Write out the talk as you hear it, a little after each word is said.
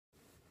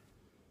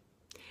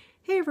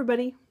Hey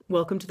everybody,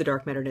 welcome to the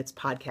Dark Matter Knits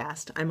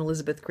podcast. I'm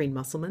Elizabeth Green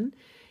Musselman.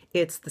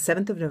 It's the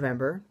 7th of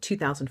November,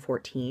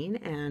 2014,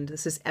 and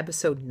this is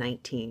episode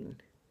 19.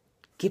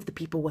 Give the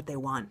people what they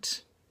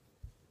want.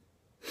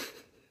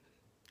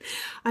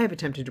 I have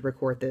attempted to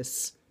record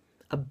this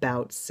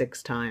about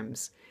 6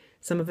 times.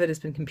 Some of it has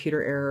been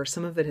computer error,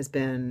 some of it has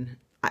been,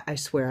 I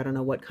swear, I don't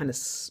know what kind of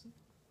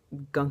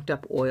gunked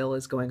up oil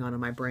is going on in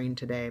my brain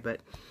today, but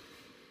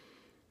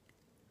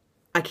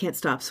I can't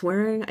stop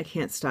swearing. I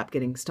can't stop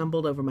getting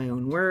stumbled over my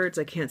own words.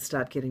 I can't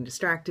stop getting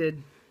distracted.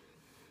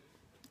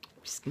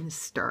 I'm just going to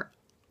start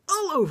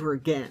all over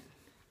again.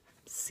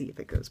 See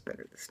if it goes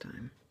better this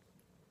time.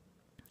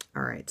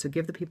 All right, so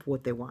give the people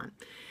what they want.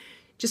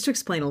 Just to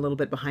explain a little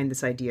bit behind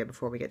this idea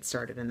before we get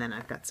started, and then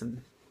I've got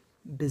some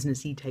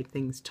businessy type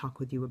things to talk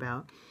with you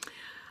about.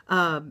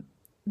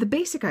 The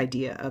basic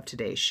idea of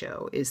today's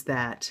show is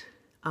that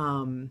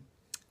when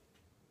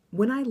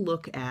I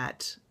look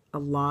at a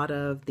lot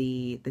of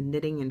the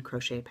knitting and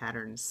crochet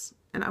patterns,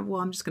 and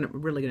I'm just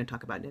really going to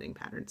talk about knitting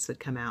patterns that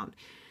come out,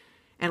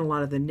 and a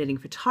lot of the knitting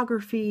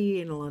photography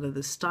and a lot of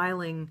the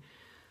styling.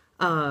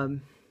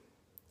 I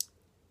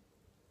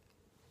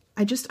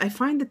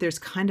find that there's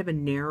kind of a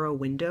narrow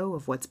window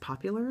of what's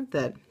popular,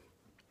 that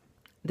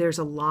there's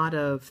a lot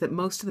of, that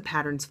most of the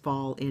patterns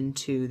fall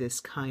into this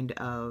kind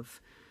of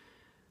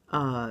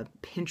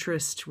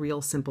Pinterest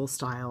real simple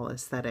style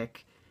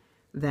aesthetic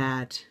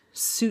that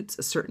suits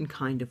a certain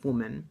kind of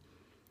woman,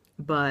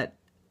 but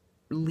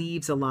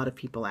leaves a lot of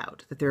people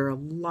out. That there are a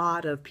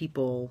lot of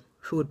people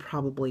who would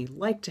probably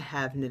like to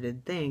have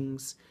knitted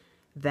things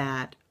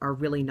that are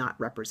really not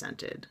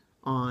represented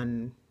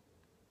in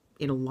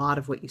a lot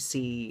of what you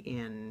see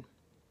in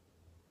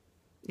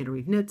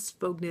Interweave Knits,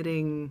 Vogue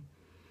Knitting,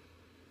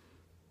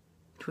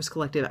 Twist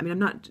Collective. I mean,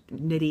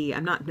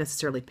 I'm not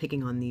necessarily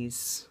picking on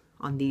these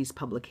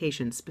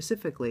publications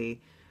specifically,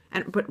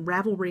 but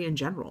Ravelry in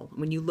general.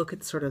 When you look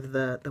at sort of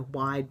the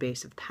wide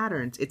base of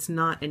patterns, it's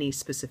not any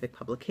specific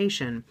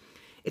publication.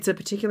 It's a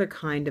particular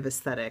kind of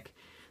aesthetic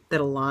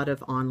that a lot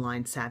of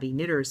online savvy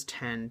knitters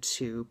tend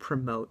to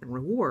promote and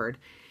reward.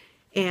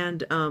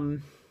 And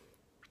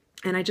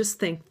I just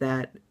think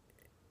that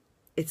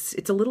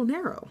it's a little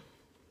narrow.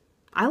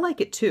 I like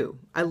it too.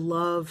 I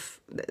love,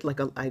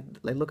 I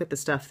look at the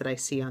stuff that I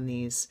see on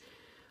these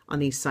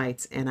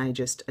sites, and I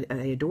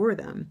adore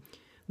them.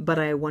 But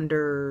I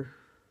wonder,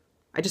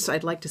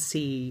 I'd like to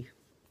see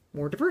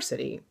more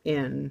diversity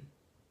in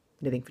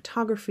knitting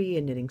photography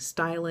and knitting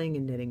styling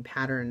and knitting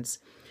patterns.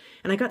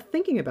 And I got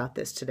thinking about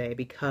this today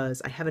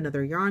because I have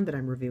another yarn that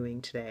I'm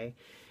reviewing today.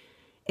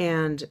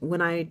 And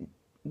when I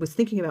was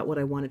thinking about what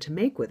I wanted to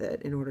make with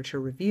it in order to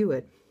review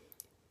it,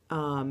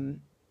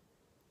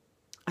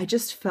 I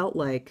just felt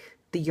like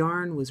the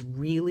yarn was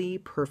really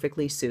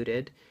perfectly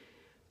suited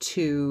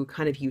to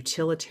kind of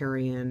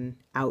utilitarian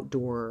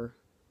outdoor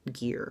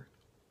gear.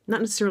 Not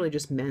necessarily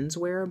just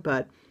menswear,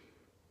 but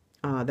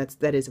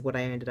that is what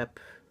I ended up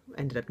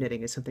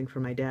knitting, is something for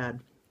my dad.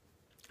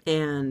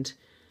 And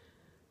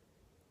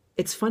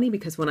it's funny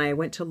because when I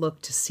went to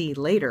look to see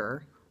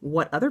later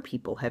what other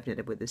people have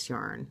knitted with this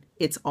yarn,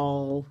 it's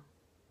all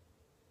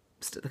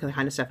the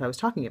kind of stuff I was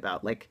talking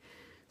about, like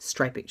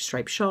striped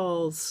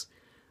shawls,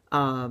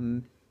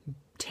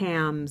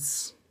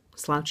 tams,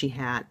 slouchy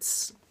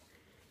hats.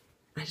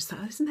 I just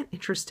thought, isn't that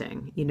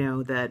interesting?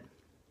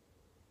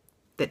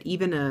 That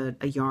even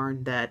a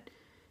yarn that,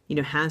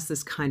 has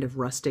this kind of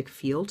rustic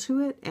feel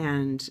to it,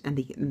 and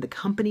the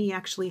company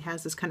actually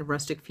has this kind of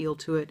rustic feel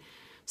to it,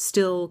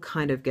 still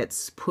kind of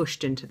gets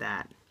pushed into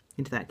that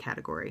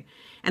category.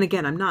 And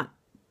again, I'm not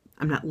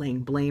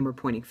laying blame or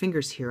pointing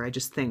fingers here. I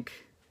just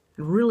think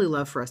I'd really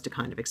love for us to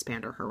kind of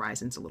expand our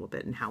horizons a little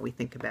bit in how we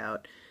think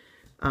about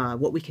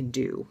what we can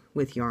do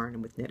with yarn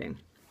and with knitting.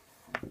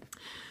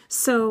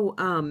 So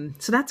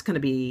that's going to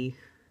be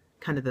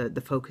kind of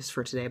the focus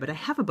for today, but I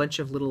have a bunch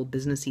of little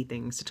businessy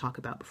things to talk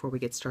about before we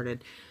get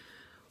started.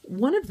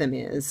 One of them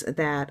is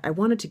that I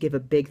wanted to give a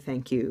big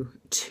thank you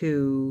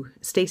to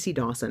Stacy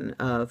Dawson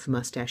of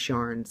Mustache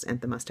Yarns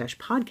and the Mustache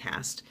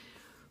Podcast,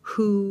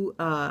 who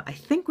I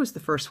think was the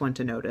first one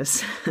to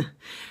notice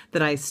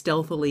that I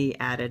stealthily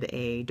added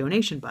a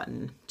donation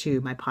button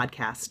to my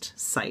podcast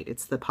site.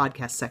 It's the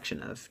podcast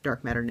section of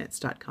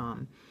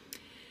darkmatterknits.com.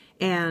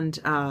 And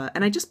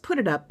I just put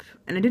it up,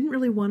 and I didn't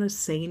really want to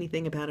say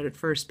anything about it at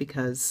first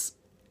because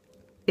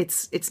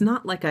it's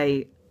not like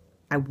I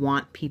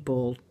want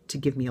people to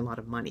give me a lot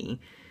of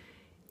money.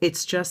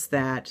 It's just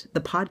that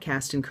the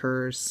podcast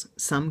incurs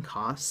some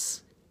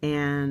costs,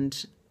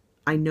 and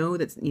I know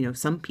that,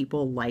 some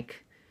people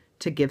like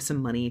to give some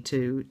money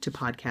to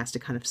podcast to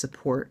kind of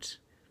support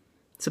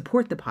the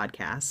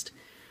podcast.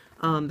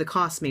 The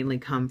costs mainly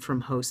come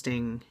from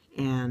hosting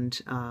and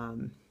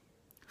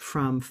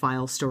from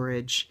file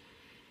storage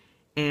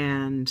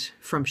and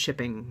from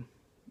shipping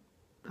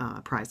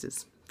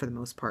prizes for the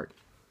most part.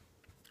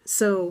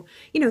 So,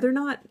 they're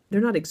not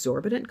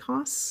exorbitant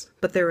costs,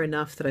 but they're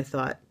enough that I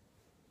thought,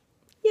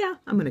 yeah,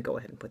 I'm going to go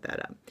ahead and put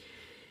that up.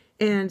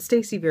 And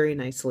Stacy very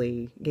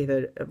nicely gave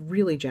a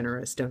really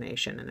generous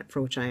donation, and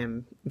for which I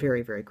am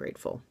very, very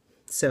grateful.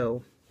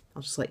 So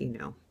I'll just let you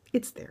know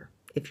it's there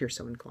if you're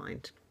so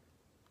inclined.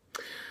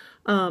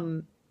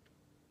 And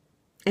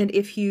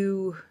if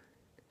you,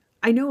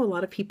 I know a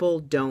lot of people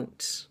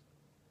don't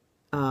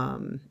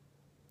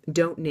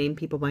name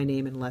people by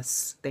name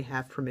unless they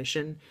have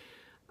permission.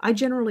 I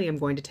generally am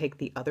going to take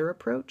the other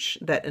approach,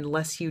 that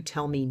unless you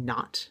tell me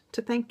not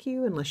to thank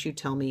you, unless you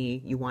tell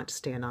me you want to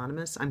stay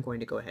anonymous, I'm going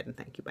to go ahead and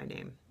thank you by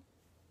name.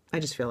 I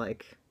just feel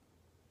like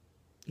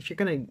if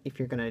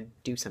you're gonna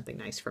do something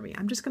nice for me,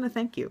 I'm just gonna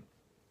thank you.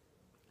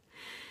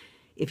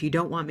 If you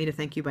don't want me to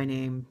thank you by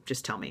name,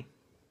 just tell me.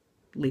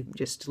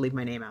 Just leave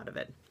my name out of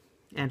it,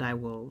 and I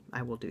will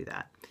do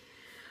that.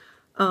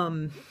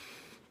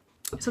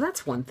 So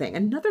that's one thing.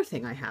 Another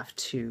thing I have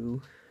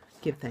to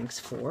give thanks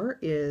for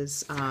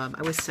is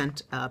I was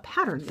sent a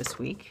pattern this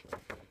week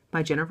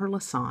by Jennifer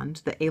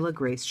Lassonde, the Ayla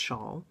Grace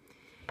shawl,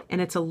 and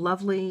it's a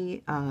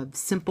lovely,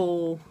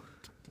 simple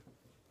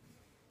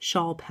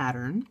shawl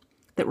pattern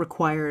that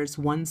requires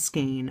one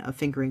skein of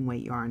fingering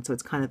weight yarn. So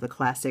it's kind of the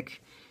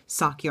classic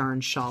sock yarn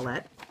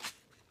shawlette,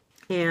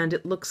 and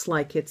it looks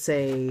like it's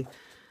a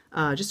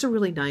just a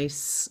really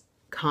nice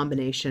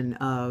combination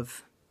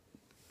of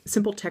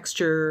simple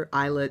texture,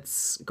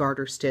 eyelets,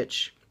 garter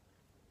stitch,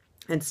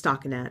 and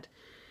stockinette.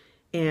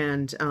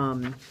 And you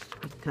can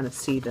kind of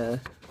see the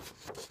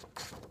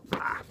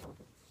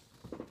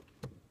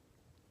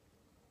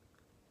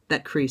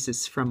that crease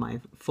is from my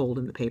fold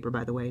in the paper,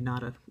 by the way,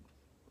 not a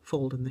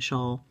fold in the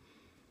shawl.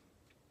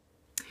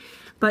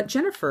 But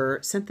Jennifer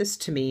sent this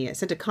to me,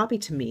 sent a copy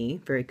to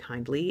me very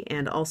kindly,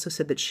 and also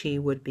said that she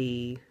would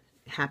be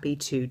happy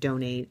to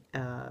donate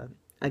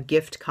a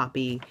gift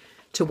copy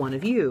to one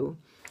of you.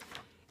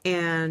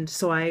 And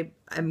so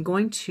I'm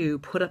going to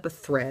put up a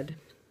thread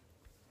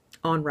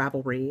on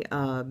Ravelry,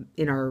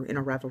 in our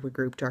Ravelry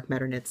group, Dark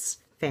Matter Knits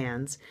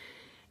fans,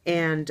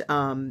 and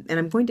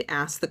I'm going to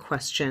ask the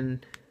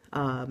question.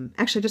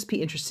 Actually, I'd just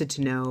be interested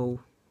to know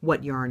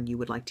what yarn you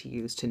would like to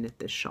use to knit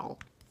this shawl.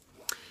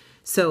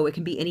 So it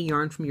can be any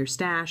yarn from your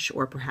stash,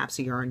 or perhaps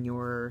a yarn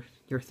you're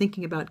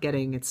thinking about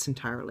getting. It's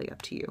entirely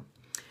up to you.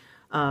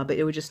 But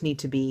it would just need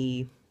to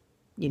be,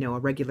 you know, a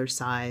regular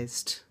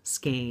sized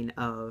skein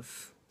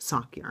of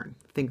sock yarn,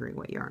 fingering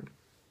weight yarn.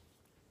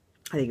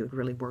 I think it would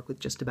really work with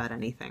just about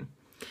anything.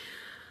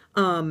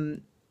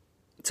 So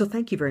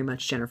thank you very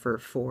much, Jennifer,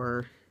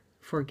 for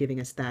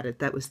giving us that.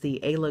 That was the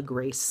Ayla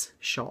Grace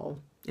shawl,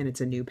 and it's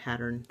a new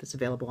pattern that's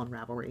available on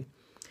Ravelry.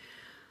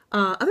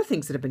 Other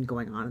things that have been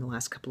going on in the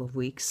last couple of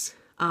weeks.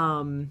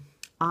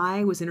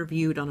 I was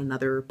interviewed on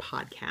another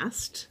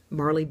podcast,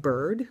 Marley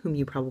Bird, whom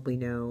you probably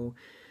know.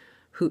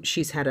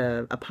 She's had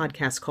a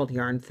podcast called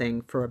Yarn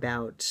Thing for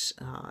about,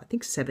 I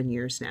think 7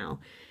 years now.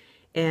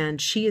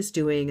 And she is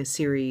doing a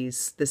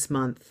series this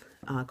month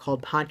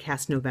called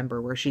Podcast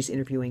November, where she's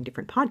interviewing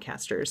different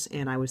podcasters.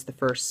 And I was the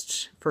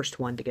first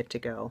one to get to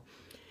go.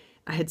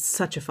 I had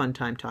such a fun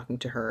time talking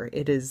to her.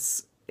 It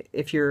is,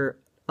 if you're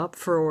up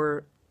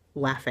for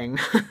laughing,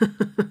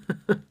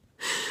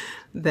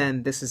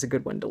 then this is a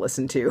good one to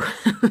listen to.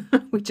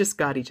 We just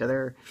got each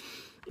other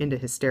into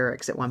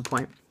hysterics at one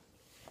point.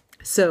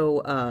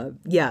 So,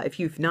 yeah, if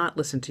you've not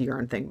listened to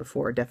Yarn Thing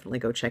before, definitely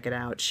go check it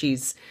out.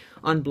 She's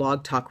on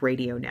Blog Talk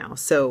Radio now.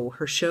 So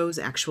her shows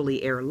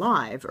actually air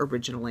live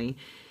originally,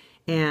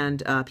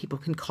 and people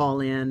can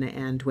call in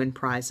and win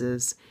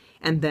prizes.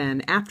 And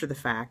then after the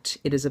fact,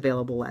 it is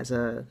available as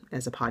a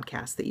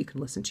podcast that you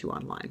can listen to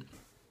online.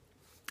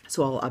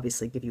 So I'll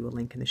obviously give you a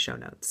link in the show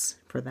notes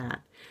for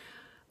that.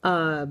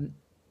 I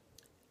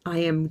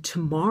am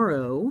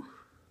tomorrow...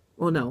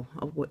 Well, no,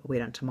 I'll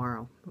wait on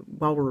tomorrow.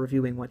 While we're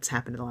reviewing what's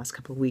happened in the last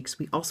couple of weeks,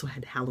 we also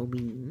had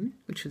Halloween,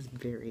 which was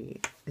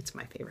it's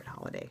my favorite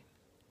holiday.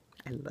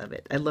 I love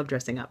it. I love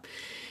dressing up.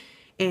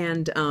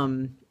 And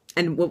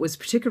what was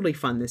particularly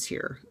fun this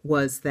year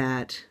was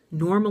that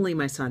normally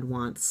my son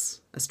wants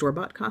a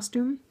store-bought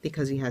costume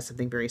because he has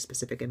something very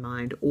specific in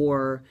mind,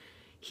 or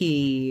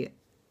he'll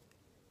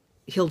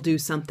do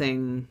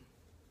something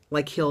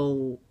like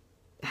he'll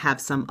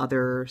have some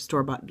other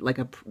store-bought, like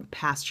a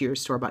past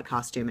year's store-bought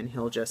costume, and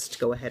he'll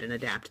just go ahead and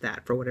adapt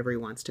that for whatever he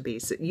wants to be.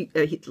 So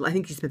I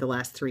think he spent the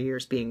last 3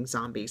 years being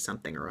zombie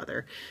something or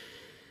other.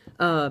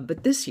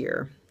 But this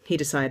year, he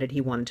decided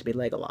he wanted to be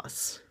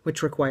Legolas,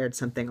 which required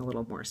something a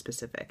little more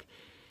specific.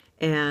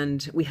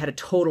 And we had a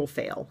total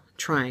fail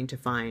trying to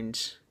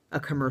find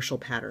a commercial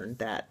pattern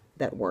that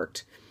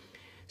worked.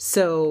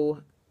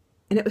 So,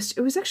 and it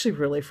was actually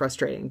really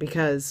frustrating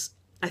because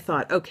I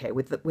thought, okay,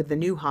 with the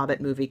new Hobbit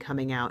movie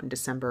coming out in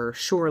December,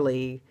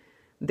 surely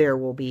there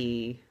will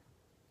be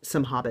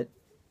some Hobbit,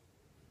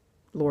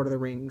 Lord of the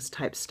Rings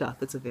type stuff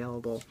that's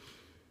available.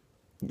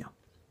 No.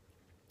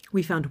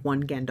 We found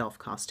one Gandalf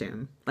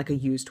costume, like a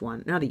used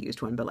one, not a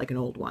used one, but like an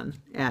old one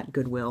at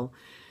Goodwill.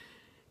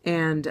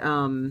 And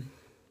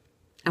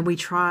we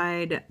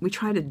tried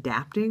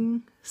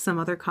adapting some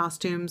other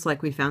costumes,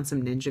 like we found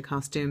some ninja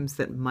costumes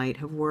that might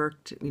have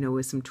worked, you know,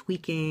 with some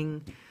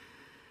tweaking.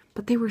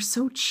 But they were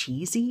so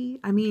cheesy.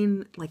 I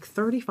mean, like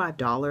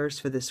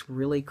 $35 for this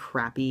really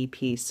crappy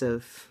piece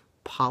of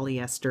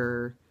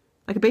polyester,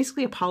 like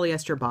basically a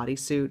polyester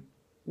bodysuit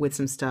with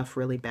some stuff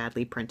really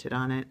badly printed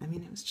on it. I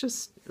mean, it was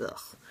just, ugh.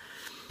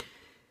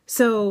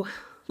 So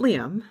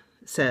Liam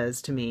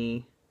says to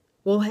me,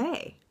 well,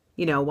 hey,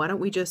 why don't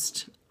we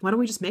just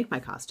make my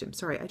costume?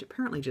 Sorry, I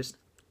apparently just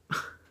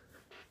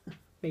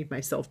made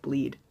myself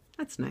bleed.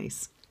 That's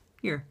nice.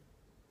 Here,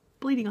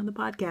 bleeding on the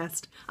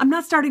podcast. I'm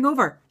not starting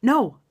over.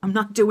 No, I'm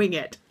not doing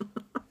it.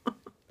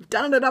 I've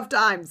done it enough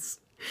times.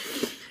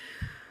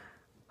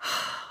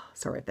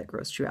 Sorry if that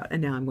grossed you out.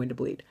 And now I'm going to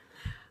bleed.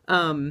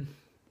 Where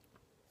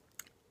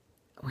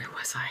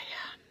was I?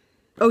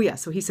 Oh yeah,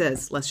 so he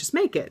says, let's just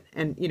make it.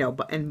 And,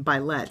 and by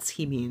let's,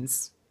 he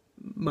means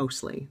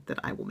mostly that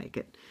I will make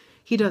it.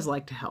 He does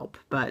like to help,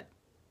 but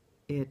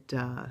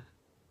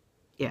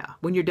yeah,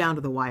 when you're down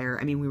to the wire,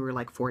 I mean, we were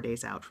like 4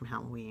 days out from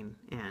Halloween,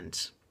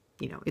 and,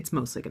 it's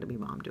mostly going to be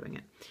Mom doing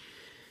it.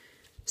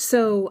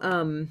 So,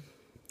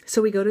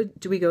 we go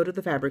to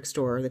the fabric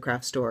store, the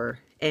craft store,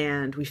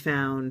 and we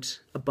found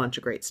a bunch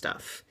of great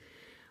stuff.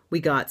 We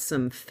got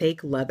some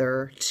fake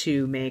leather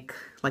to make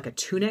like a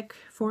tunic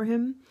for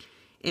him.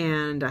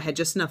 And I had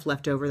just enough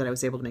left over that I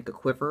was able to make a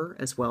quiver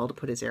as well to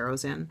put his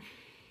arrows in.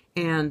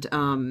 And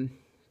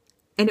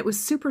it was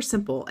super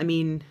simple. I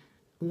mean,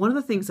 one of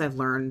the things I've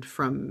learned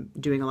from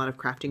doing a lot of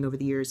crafting over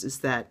the years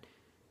is that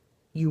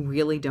you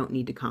really don't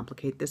need to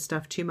complicate this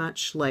stuff too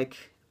much.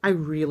 Like, I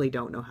really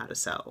don't know how to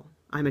sew.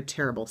 I'm a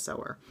terrible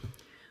sewer.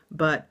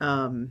 But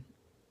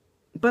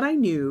I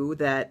knew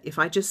that if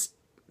I just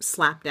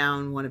slapped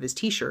down one of his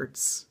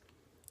t-shirts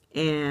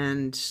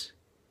and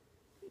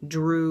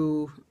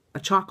drew a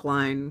chalk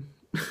line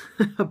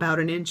about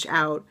an inch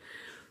out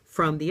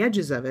from the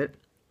edges of it,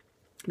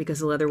 because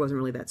the leather wasn't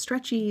really that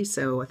stretchy,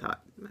 so I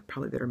thought I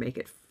probably better make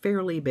it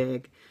fairly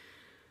big.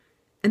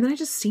 And then I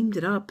just seamed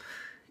it up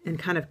and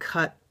kind of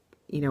cut,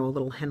 a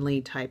little Henley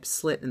type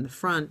slit in the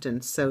front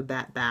and sewed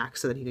that back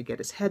so that he could get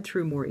his head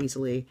through more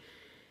easily.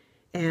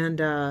 And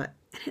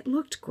it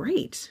looked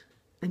great.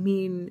 I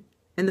mean,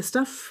 and the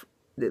stuff,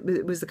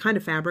 it was the kind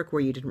of fabric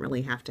where you didn't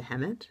really have to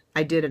hem it.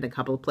 I did in a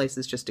couple of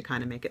places just to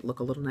kind of make it look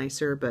a little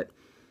nicer, but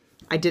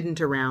I didn't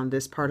around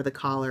this part of the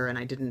collar, and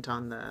I didn't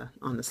on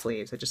the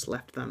sleeves. I just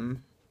left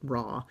them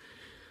raw.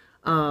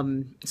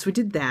 So we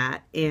did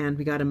that, and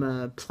we got him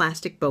a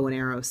plastic bow and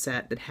arrow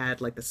set that had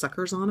like the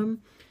suckers on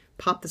them.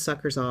 Popped the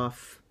suckers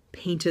off,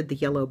 painted the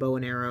yellow bow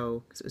and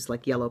arrow, because it was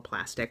like yellow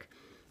plastic.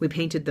 We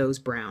painted those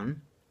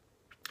brown.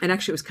 And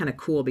actually it was kind of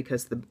cool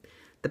because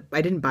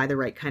I didn't buy the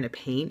right kind of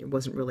paint. It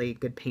wasn't really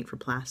good paint for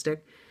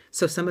plastic.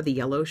 So some of the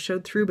yellow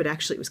showed through, but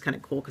actually it was kind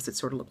of cool because it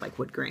sort of looked like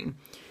wood grain.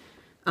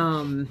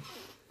 And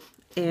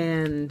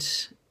then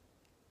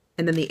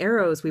the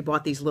arrows, we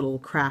bought these little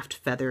craft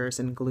feathers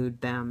and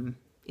glued them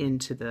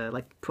into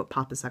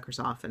pop the suckers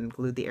off and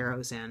glued the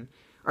arrows in,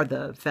 or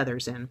the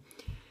feathers in.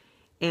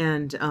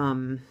 And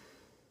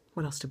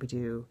what else did we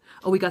do?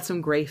 Oh, we got some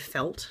gray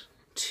felt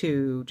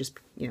to just,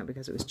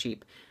 because it was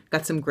cheap.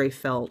 Got some gray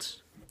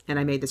felt, and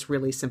I made this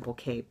really simple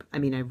cape. I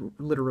mean, I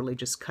literally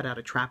just cut out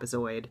a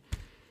trapezoid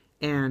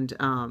and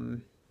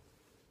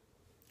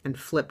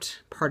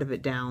flipped part of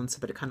it down so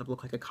that it kind of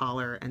looked like a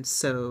collar, and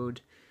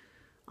sewed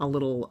a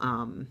little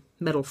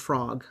metal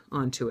frog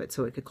onto it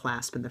so it could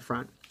clasp in the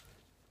front.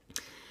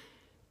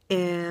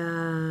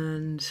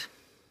 And is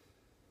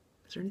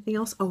there anything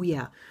else? Oh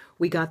yeah,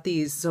 we got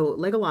these. So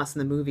Legolas in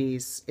the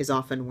movies is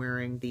often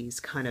wearing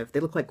these they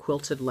look like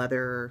quilted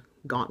leather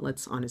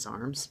gauntlets on his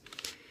arms.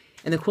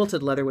 And the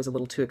quilted leather was a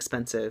little too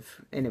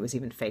expensive, and it was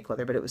even fake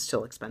leather, but it was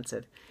still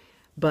expensive.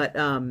 But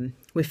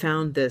we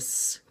found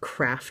this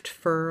craft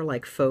fur,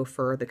 like faux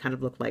fur, that kind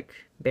of looked like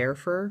bear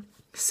fur.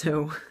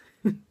 So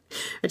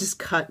I just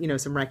cut,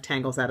 some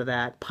rectangles out of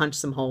that, punched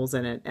some holes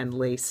in it, and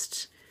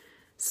laced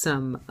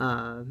some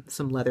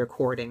leather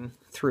cording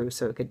through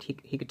so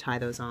he could tie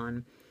those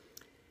on.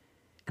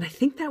 And I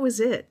think that was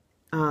it.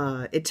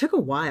 It took a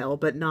while,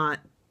 but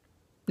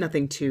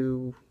nothing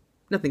too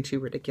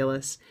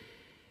ridiculous.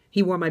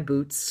 He wore my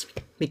boots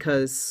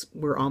because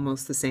we're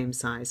almost the same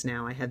size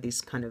now. I had these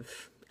kind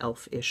of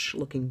elf-ish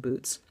looking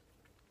boots.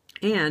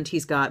 And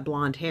he's got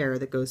blonde hair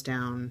that goes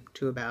down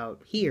to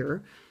about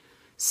here.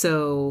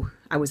 So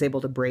I was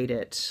able to braid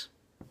it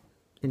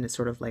in a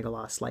sort of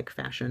Legolas-like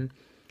fashion.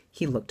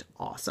 He looked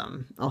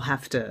awesome. I'll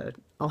have to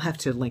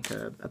link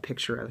a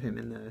picture of him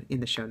in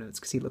the show notes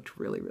because he looked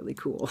really, really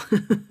cool.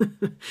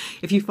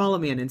 If you follow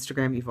me on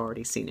Instagram, you've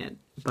already seen it.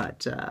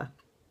 But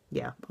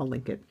yeah, I'll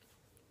link it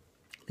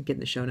in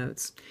the show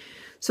notes.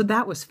 So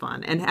that was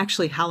fun. And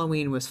actually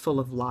Halloween was full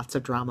of lots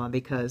of drama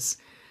because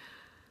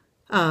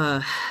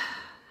I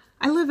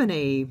live in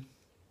a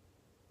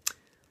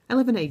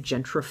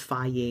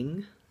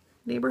gentrifying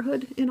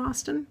neighborhood in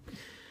Austin.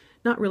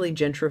 Not really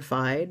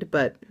gentrified,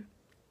 but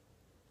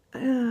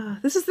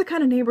this is the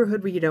kind of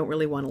neighborhood where you don't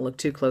really want to look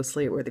too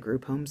closely at where the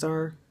group homes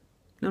are.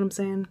 Know what I'm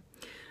saying?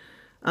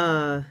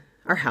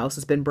 Our house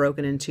has been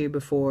broken into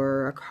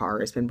before. Our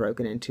car has been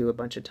broken into a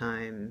bunch of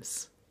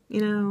times.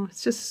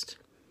 It's just,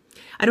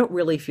 I don't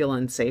really feel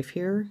unsafe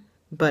here,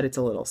 but it's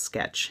a little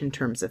sketch in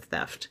terms of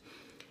theft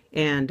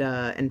and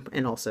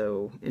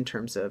also in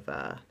terms of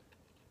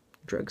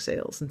drug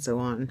sales and so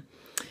on.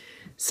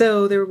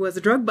 So there was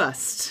a drug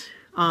bust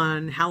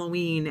on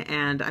Halloween,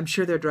 and I'm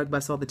sure there are drug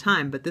busts all the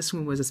time, but this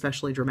one was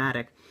especially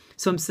dramatic.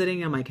 So I'm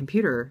sitting on my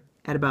computer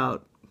at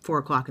about 4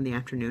 o'clock in the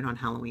afternoon on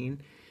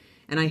Halloween,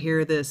 and I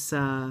hear this,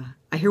 I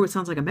hear what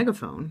sounds like a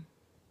megaphone.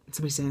 And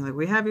somebody saying, like,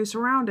 "We have you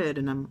surrounded."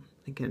 And I'm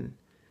thinking,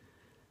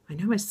 I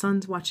know my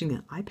son's watching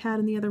an iPad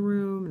in the other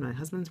room, and my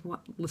husband's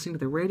listening to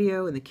the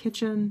radio in the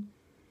kitchen,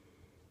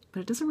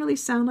 but it doesn't really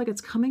sound like it's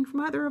coming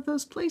from either of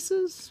those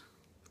places.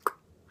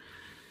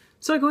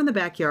 So I go in the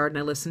backyard and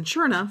I listen.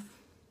 Sure enough,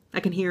 I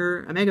can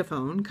hear a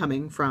megaphone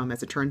coming from,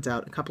 as it turns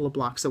out, a couple of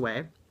blocks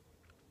away.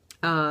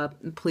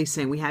 Police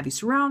saying, "We have you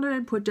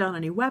surrounded, put down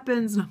any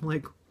weapons." And I'm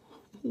like,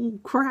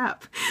 oh,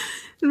 crap.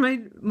 And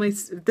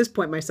at this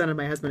point, my son and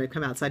my husband had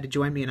come outside to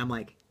join me, and I'm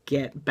like,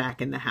 get back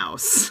in the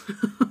house.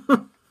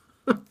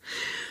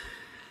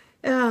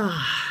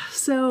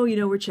 So,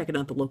 we're checking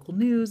out the local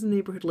news and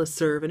neighborhood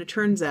listserv, and it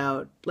turns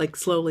out, like,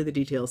 slowly the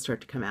details start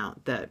to come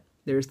out that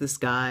there's this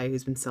guy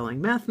who's been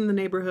selling meth in the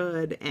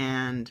neighborhood,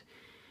 and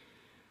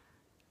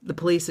the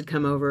police had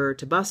come over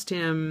to bust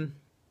him,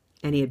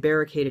 and he had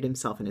barricaded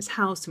himself in his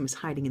house and was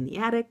hiding in the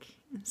attic,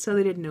 so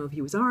they didn't know if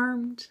he was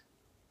armed.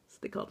 So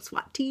they called a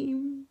SWAT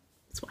team.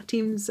 SWAT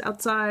team's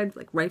outside,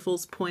 like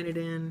rifles pointed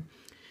in.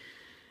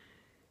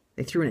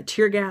 They threw in a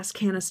tear gas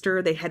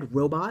canister. They had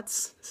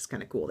robots. This is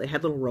kind of cool. They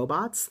had little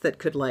robots that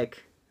could,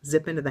 like,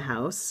 zip into the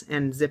house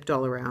and zipped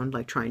all around,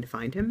 like, trying to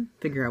find him,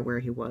 figure out where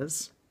he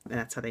was. And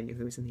that's how they knew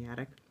he was in the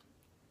attic.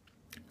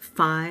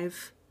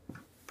 Five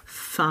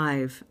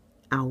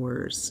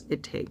hours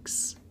it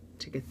takes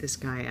to get this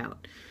guy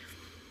out.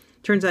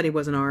 Turns out he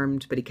wasn't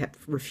armed, but he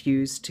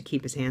refused to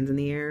keep his hands in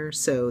the air,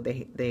 so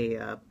they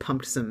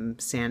pumped some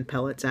sand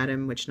pellets at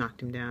him, which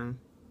knocked him down.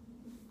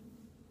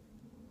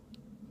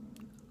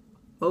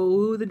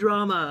 Oh, the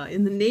drama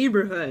in the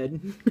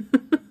neighborhood.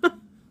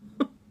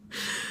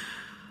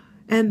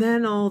 And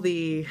then all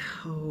the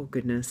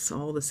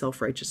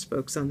self-righteous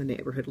folks on the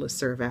neighborhood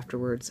listserv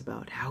afterwards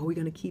about how are we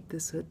going to keep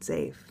this hood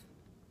safe.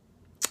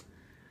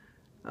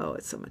 Oh,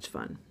 it's so much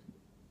fun.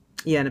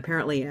 Yeah, and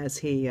apparently as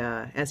he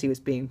was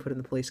being put in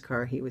the police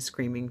car, he was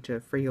screaming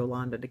for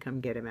Yolanda to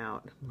come get him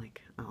out. I'm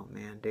like, oh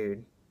man,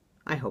 dude,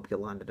 I hope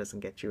Yolanda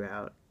doesn't get you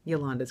out.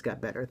 Yolanda's got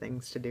better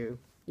things to do.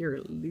 You're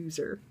a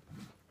loser.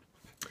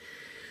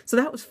 So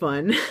that was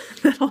fun.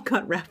 That all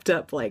got wrapped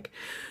up like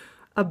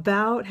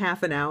about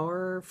half an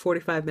hour,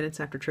 45 minutes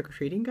after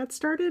trick-or-treating got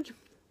started.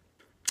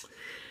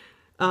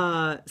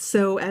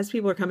 So as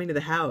people are coming to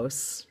the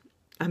house,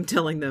 I'm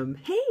telling them,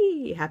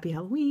 hey, happy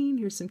Halloween,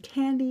 here's some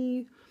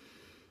candy.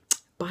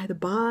 By the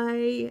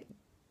by,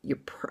 you're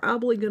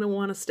probably going to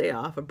want to stay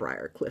off of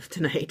Briarcliff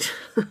tonight.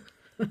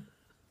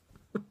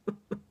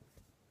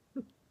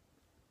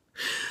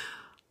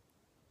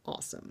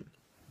 Awesome.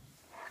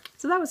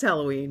 So that was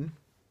Halloween.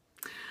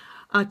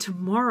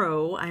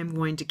 Tomorrow I'm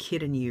going to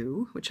Kid and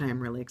You, which I am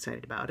really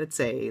excited about. It's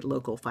a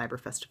local fiber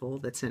festival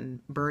that's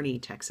in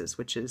Boerne, Texas,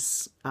 which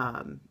is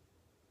kind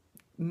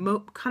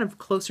of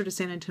closer to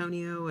San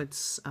Antonio.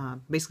 It's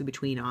basically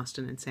between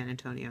Austin and San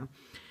Antonio.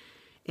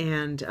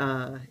 And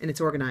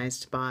it's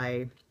organized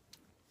by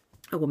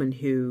a woman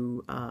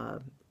who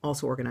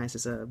also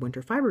organizes a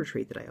winter fiber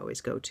retreat that I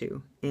always go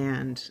to.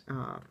 And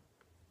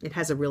it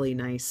has a really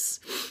nice,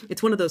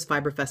 it's one of those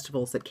fiber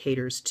festivals that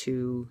caters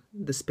to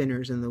the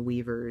spinners and the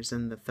weavers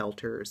and the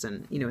felters.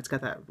 And, it's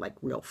got that like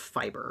real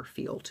fiber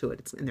feel to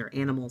it. And there are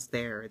animals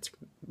there. It's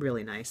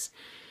really nice.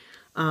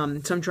 So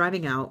I'm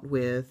driving out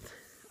with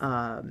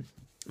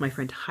my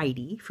friend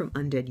Heidi from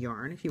Undead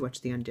Yarn. If you watch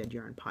the Undead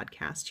Yarn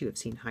podcast, you have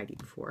seen Heidi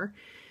before.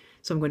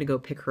 So I'm going to go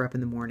pick her up in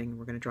the morning.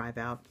 We're going to drive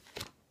out.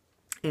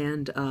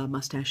 And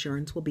Mustache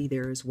Yarns will be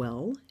there as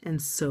well.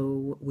 And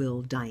so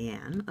will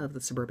Diane of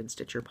the Suburban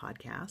Stitcher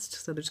podcast.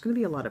 So there's going to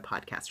be a lot of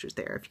podcasters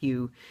there. If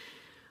you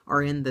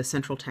are in the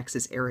Central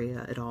Texas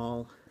area at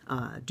all,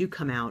 do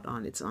come out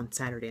it's on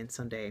Saturday and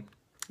Sunday.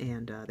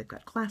 And they've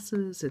got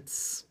classes.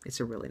 It's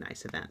a really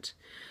nice event.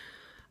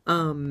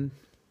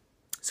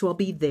 So I'll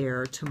be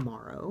there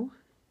tomorrow.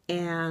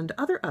 And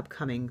other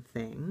upcoming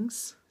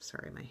things.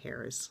 Sorry, my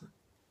hair is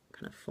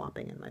kind of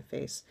flopping in my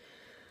face.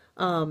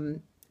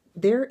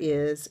 There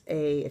is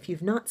if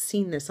you've not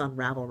seen this on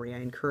Ravelry, I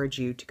encourage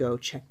you to go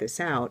check this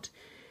out.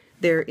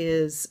 There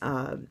is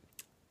an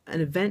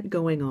event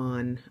going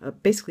on,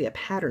 basically a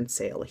pattern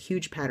sale, a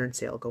huge pattern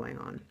sale going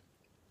on.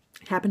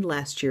 It happened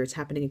last year. It's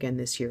happening again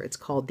this year. It's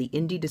called the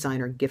Indie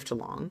Designer Gift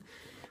Along,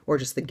 or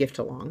just the Gift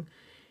Along.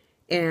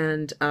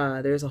 And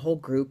there's a whole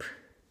group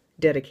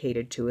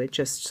dedicated to it.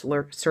 Just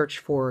search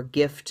for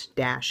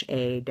gift-a-long.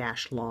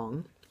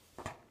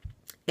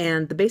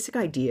 And the basic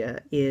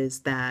idea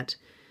is that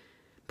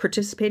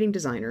participating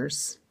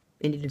designers,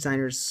 indie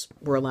designers,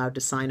 were allowed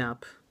to sign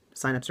up.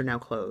 Sign-ups are now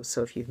closed,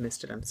 so if you've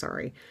missed it, I'm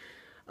sorry.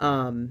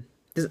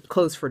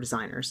 Closed for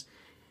designers.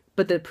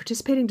 But the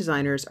participating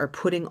designers are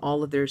putting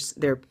all of their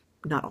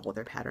not all of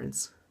their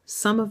patterns,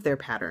 some of their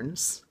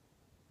patterns,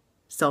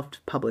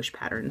 self-published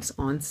patterns,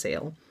 on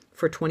sale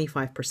for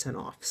 25%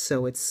 off.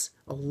 So it's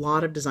a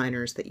lot of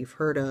designers that you've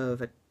heard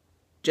of,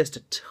 just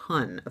a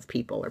ton of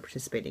people are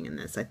participating in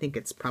this. I think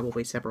it's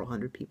probably several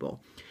hundred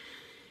people.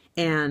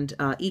 And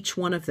each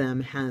one of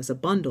them has a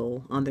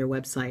bundle on their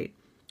website,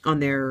 on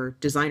their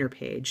designer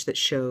page, that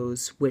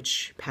shows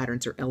which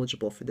patterns are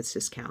eligible for this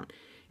discount.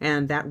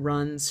 And that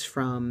runs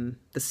from,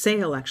 the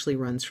sale actually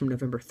runs from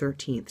November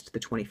 13th to the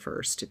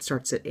 21st. It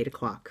starts at 8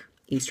 o'clock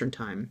Eastern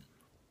Time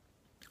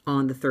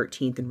on the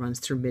 13th and runs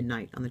through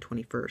midnight on the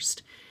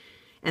 21st.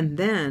 And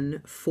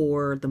then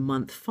for the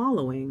month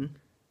following,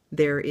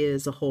 there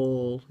is a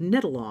whole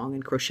knit along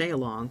and crochet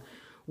along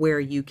where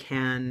you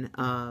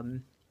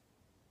can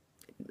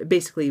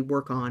basically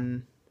work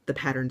on the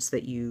patterns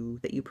that you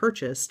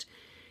purchased.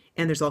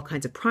 And there's all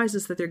kinds of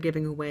prizes that they're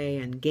giving away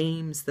and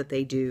games that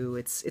they do.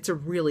 It's a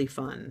really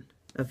fun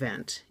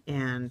event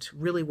and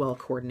really well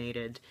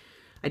coordinated.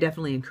 I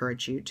definitely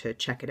encourage you to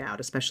check it out,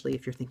 especially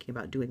if you're thinking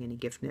about doing any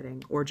gift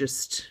knitting or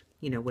just,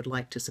 would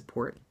like to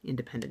support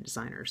independent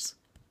designers.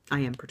 I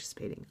am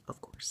participating,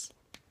 of course.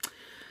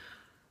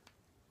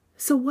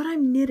 So what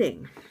I'm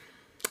knitting,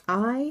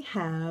 I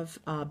have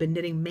been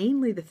knitting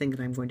mainly the thing that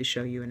I'm going to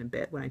show you in a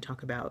bit when I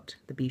talk about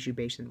the Bijou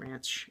Basin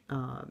Ranch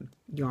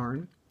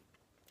yarn.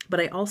 But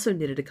I also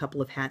knitted a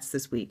couple of hats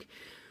this week,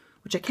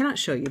 which I cannot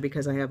show you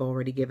because I have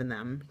already given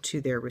them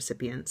to their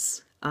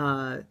recipients.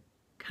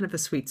 Kind of a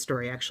sweet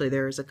story, actually.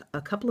 There's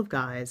a couple of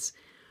guys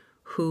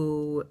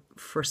who,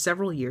 for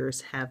several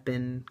years, have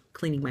been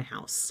cleaning my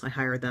house. I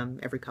hire them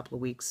every couple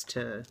of weeks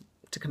to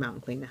come out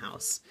and clean the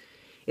house.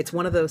 It's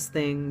one of those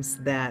things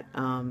that,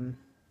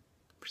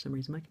 for some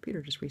reason, my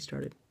computer just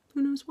restarted.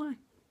 Who knows why?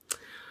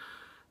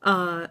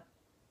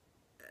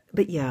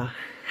 But yeah,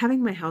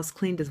 having my house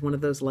cleaned is one of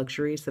those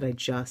luxuries that I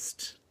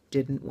just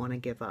didn't want to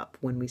give up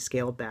when we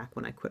scaled back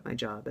when I quit my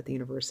job at the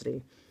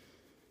university.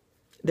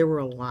 There were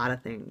a lot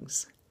of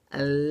things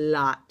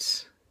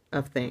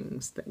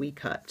that we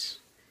cut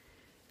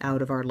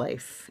out of our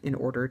life in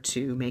order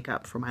to make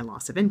up for my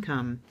loss of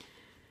income.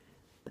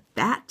 But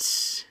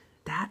that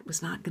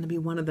was not going to be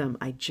one of them.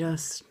 I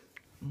just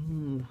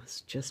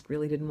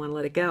really didn't want to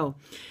let it go.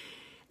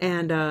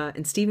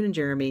 And Stephen and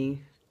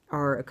Jeremy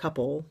are a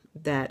couple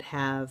that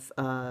have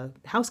a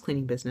house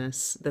cleaning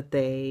business that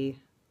they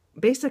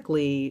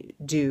basically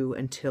do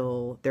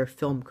until their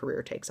film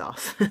career takes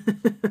off.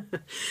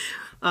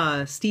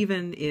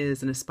 Stephen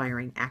is an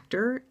aspiring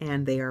actor,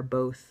 and they are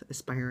both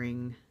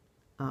aspiring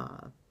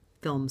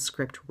film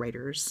script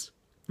writers.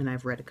 And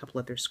I've read a couple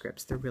of their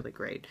scripts. They're really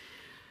great.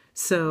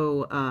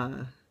 So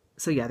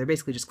yeah, they're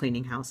basically just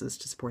cleaning houses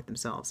to support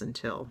themselves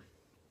until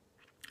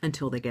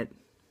they get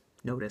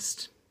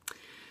noticed.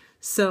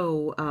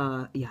 So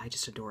yeah, I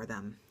just adore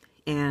them.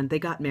 And they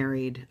got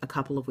married a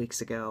couple of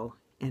weeks ago,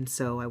 and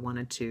so I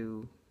wanted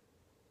to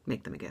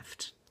make them a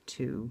gift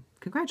to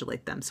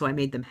congratulate them. So I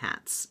made them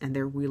hats, and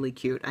they're really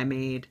cute. I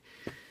made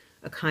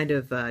a kind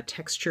of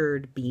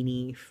textured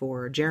beanie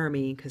for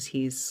Jeremy because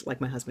he's like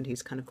my husband.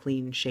 He's kind of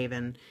clean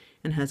shaven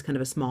and has kind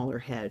of a smaller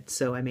head.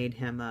 So I made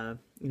him a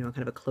kind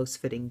of a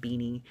close-fitting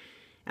beanie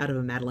out of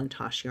a Madeline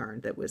Tosh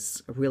yarn that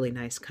was a really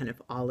nice kind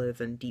of olive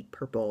and deep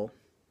purple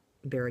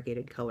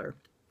variegated color.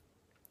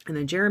 And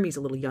then Jeremy's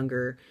a little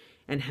younger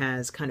and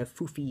has kind of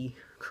foofy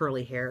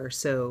curly hair,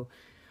 so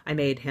I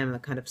made him a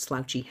kind of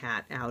slouchy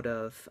hat out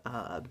of,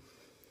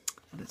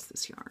 what is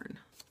this yarn?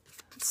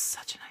 It's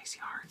such a nice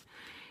yarn.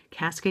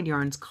 Cascade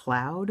Yarn's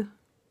Cloud.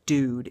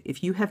 Dude,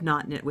 if you have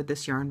not knit with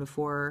this yarn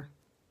before,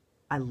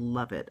 I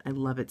love it. I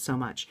love it so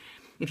much.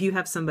 If you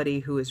have somebody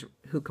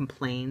who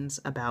complains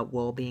about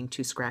wool being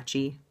too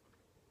scratchy,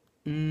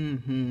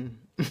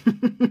 this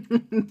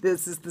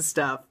is the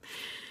stuff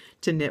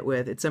to knit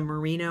with. It's a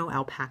merino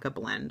alpaca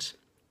blend,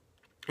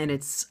 and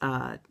it's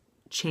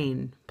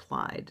chain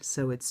plied,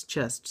 so it's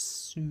just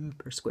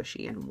super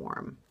squishy and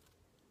warm.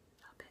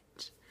 Love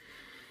it.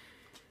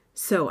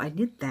 So I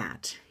knit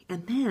that,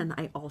 and then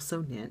I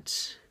also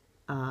knit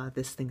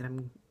this thing that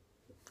I'm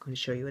going to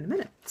show you in a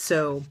minute.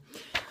 So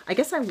I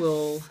guess I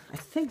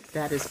think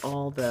that is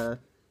all the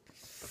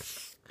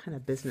kind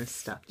of business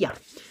stuff. Yeah.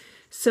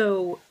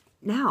 So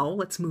now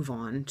let's move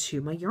on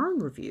to my yarn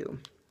review,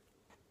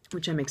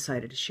 which I'm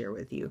excited to share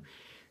with you.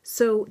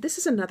 So this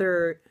is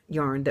another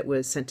yarn that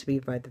was sent to me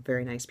by the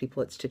very nice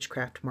people at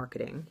Stitchcraft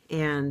Marketing.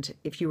 And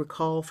if you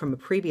recall from a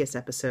previous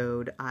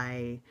episode,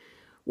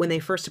 when they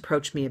first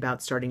approached me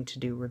about starting to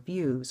do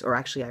reviews, or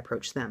actually I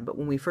approached them, but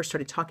when we first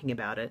started talking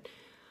about it,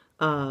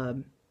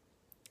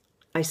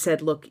 I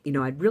said, look,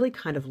 I'd really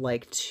kind of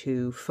like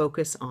to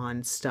focus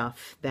on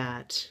stuff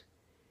that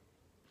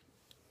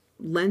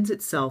lends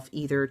itself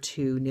either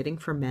to knitting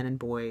for men and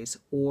boys,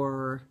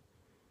 or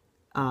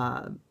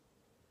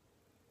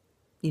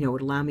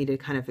would allow me to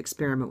kind of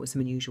experiment with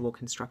some unusual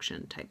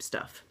construction type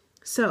stuff.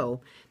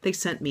 So they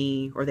sent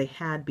me, or they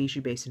had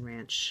Bijou Basin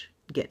Ranch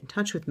get in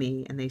touch with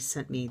me, and they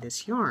sent me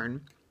this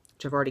yarn,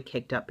 which I've already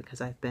caked up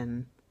because I've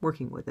been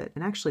working with it.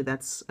 And actually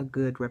that's a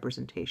good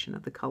representation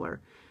of the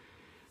color.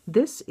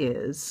 This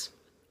is,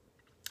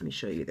 let me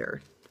show you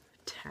their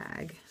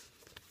tag.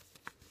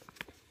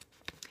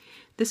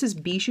 This is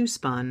Bijou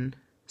Spun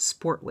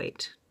Sport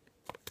Weight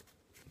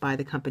by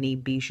the company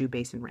Bijou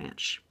Basin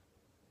Ranch.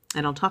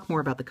 And I'll talk more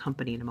about the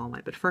company in a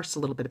moment, but first a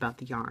little bit about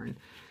the yarn.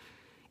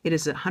 It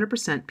is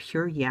 100%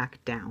 pure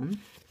yak down,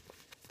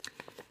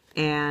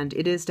 and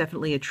it is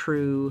definitely a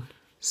true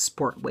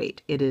sport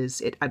weight.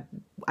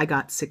 I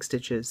got 6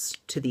 stitches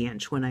to the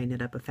inch when I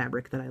knit up a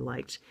fabric that I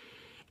liked,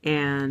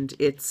 and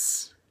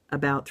it's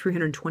about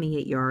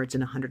 328 yards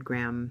and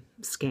 100-gram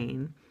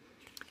skein,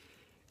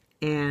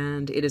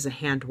 and it is a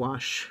hand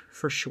wash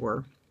for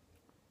sure.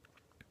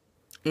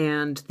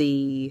 And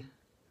in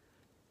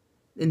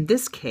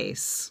this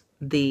case,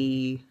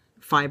 the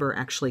fiber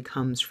actually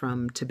comes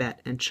from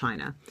Tibet and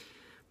China,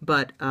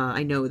 but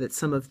I know that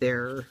some of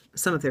their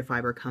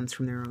fiber comes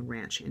from their own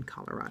ranch in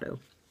Colorado.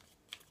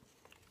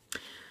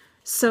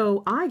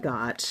 So I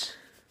got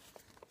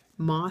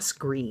moss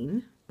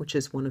green, which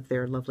is one of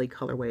their lovely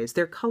colorways.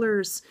 Their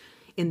colors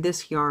in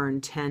this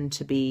yarn tend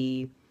to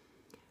be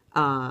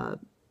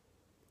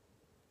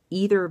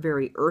either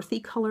very earthy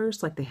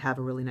colors, like they have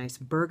a really nice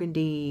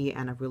burgundy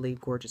and a really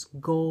gorgeous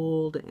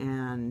gold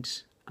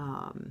and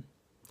kind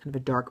of a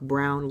dark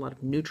brown, a lot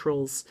of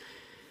neutrals.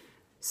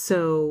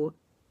 So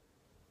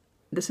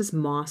this is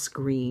moss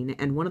green,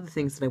 and one of the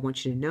things that I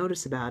want you to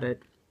notice about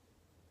it,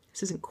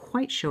 this isn't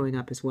quite showing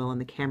up as well on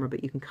the camera,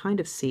 but you can kind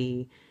of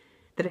see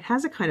that it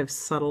has a kind of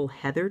subtle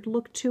heathered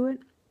look to it.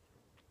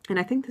 And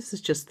I think this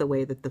is just the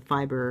way that the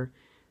fiber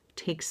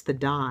takes the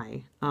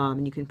dye.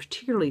 And you can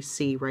particularly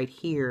see right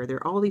here, there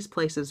are all these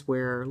places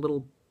where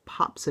little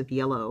pops of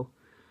yellow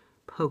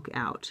poke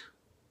out,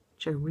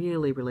 which I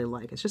really, really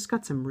like. It's just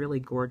got some really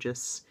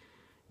gorgeous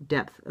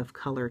depth of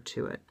color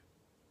to it.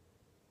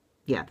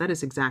 Yeah, that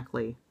is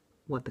exactly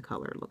what the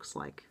color looks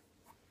like.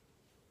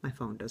 My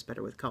phone does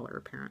better with color,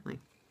 apparently.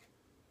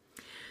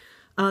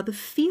 The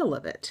feel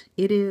of it,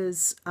 it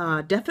is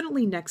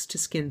definitely next to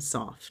skin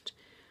soft,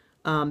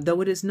 though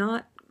it is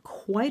not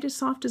quite as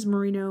soft as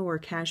merino or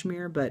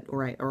cashmere,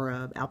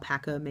 or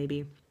alpaca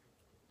maybe.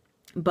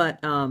 But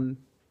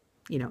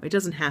you know, it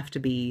doesn't have to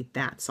be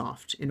that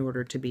soft in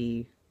order to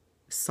be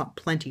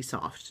plenty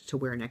soft to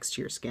wear next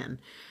to your skin.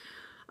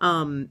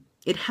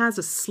 It has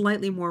a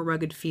slightly more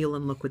rugged feel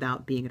and look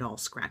without being at all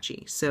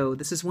scratchy. So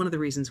this is one of the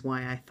reasons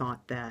why I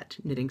thought that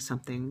knitting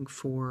something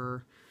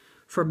for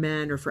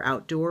men or for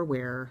outdoor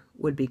wear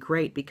would be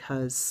great,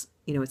 because,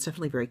 you know, it's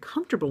definitely very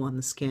comfortable on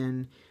the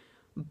skin,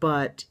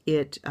 but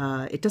it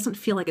doesn't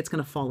feel like it's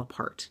going to fall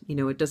apart. You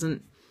know, it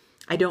doesn't,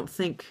 I don't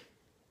think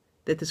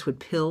that this would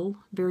pill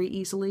very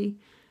easily,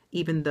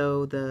 even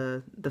though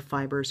the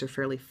fibers are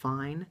fairly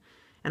fine.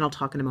 And I'll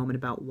talk in a moment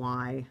about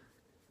why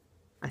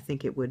I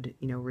think it would,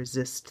 you know,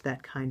 resist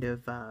that kind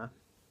of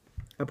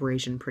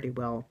abrasion pretty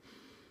well.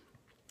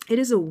 It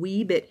is a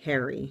wee bit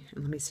hairy.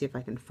 And let me see if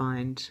I can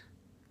find,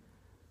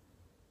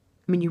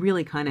 I mean, you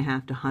really kind of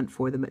have to hunt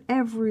for them, but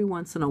every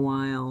once in a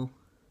while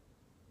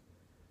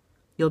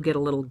you'll get a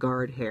little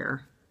guard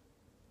hair.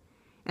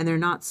 And they're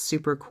not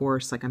super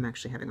coarse. Like, I'm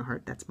actually having a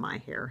hard, that's my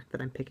hair that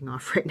I'm picking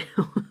off right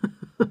now,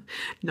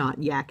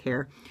 not yak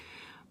hair.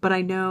 But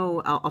I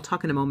know, I'll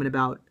talk in a moment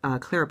about,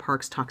 Clara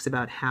Parks talks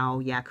about how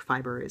yak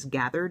fiber is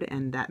gathered,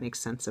 and that makes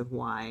sense of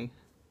why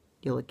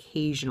you'll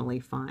occasionally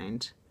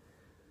find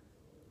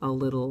a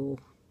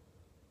little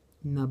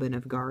nubbin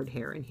of guard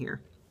hair in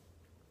here.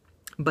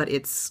 But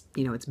it's,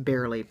 you know, it's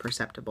barely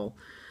perceptible.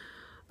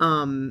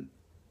 I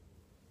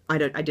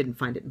didn't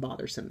find it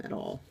bothersome at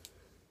all.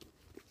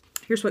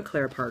 Here's what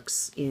Clara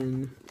Parks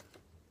in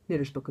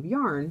Knitter's Book of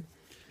Yarn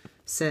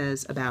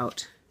says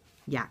about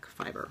yak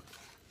fiber.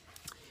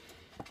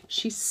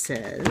 She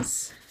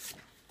says,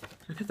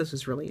 I thought this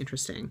was really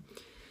interesting.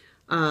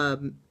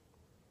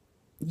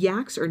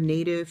 Yaks are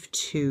native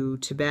to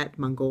Tibet,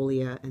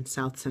 Mongolia, and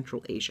South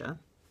Central Asia,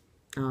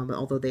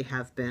 although they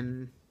have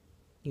been,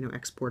 you know,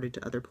 exported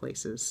to other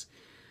places.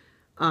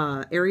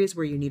 Areas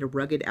where you need a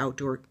rugged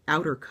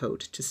outer coat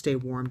to stay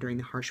warm during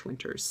the harsh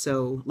winters.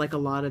 So, like a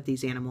lot of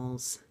these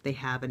animals, they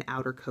have an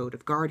outer coat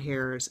of guard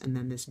hairs and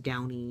then this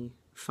downy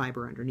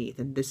fiber underneath,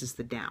 and this is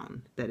the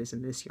down that is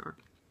in this yarn.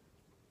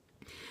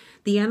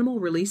 The animal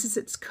releases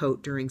its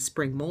coat during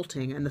spring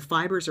molting, and the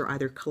fibers are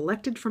either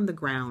collected from the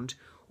ground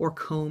or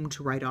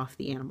combed right off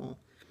the animal.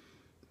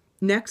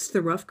 Next,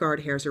 the rough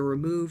guard hairs are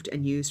removed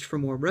and used for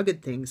more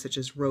rugged things such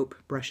as rope,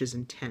 brushes,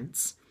 and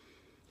tents.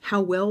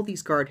 How well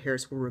these guard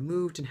hairs were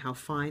removed and how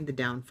fine the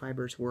down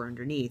fibers were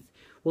underneath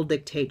will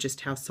dictate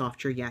just how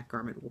soft your yak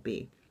garment will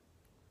be.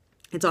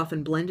 It's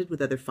often blended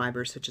with other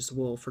fibers such as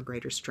wool for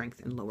greater strength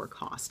and lower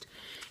cost.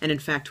 And in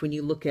fact, when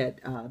you look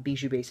at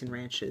Bijou Basin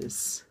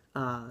Ranch's,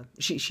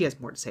 she has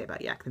more to say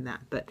about yak than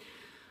that, but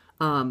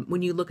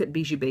when you look at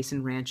Bijou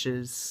Basin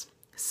Ranch's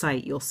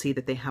site, you'll see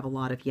that they have a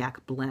lot of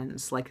yak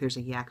blends. Like there's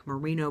a yak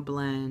merino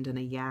blend and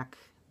a yak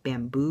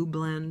bamboo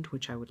blend,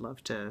 which I would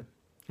love to,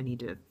 I need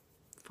to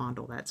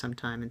fondle that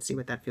sometime and see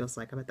what that feels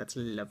like. I bet that's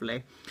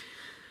lovely.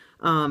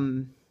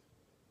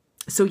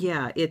 So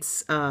yeah,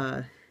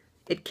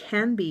 it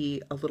can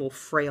be a little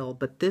frail,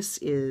 but this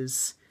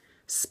is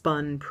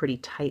spun pretty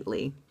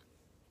tightly.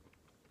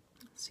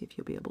 Let's see if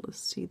you'll be able to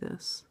see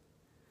this.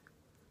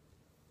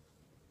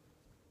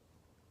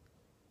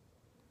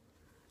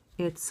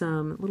 It's a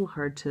little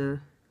hard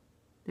to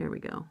There we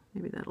go.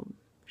 Maybe that'll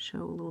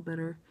show a little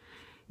better.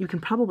 You can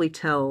probably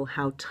tell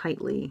how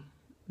tightly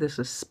this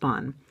is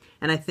spun.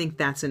 And I think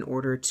that's in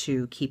order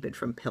to keep it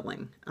from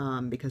pilling,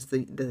 because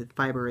the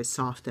fiber is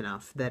soft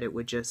enough that it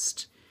would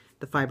just,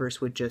 the fibers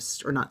would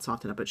just, or not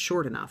soft enough, but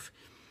short enough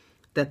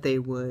that they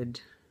would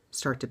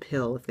start to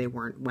pill if they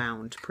weren't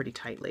wound pretty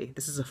tightly.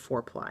 This is a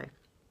 4-ply.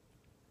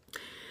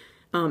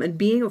 And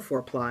being a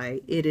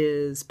 4-ply, it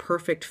is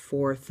perfect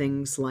for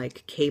things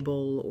like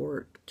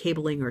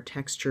cabling or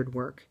textured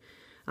work.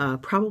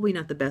 Probably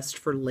not the best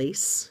for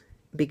lace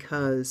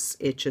because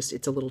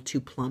it's a little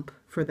too plump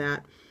for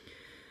that.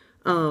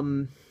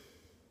 When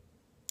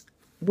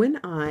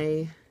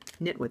I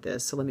knit with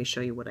this, so let me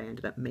show you what I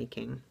ended up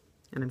making.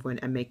 And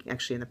I'm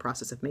actually in the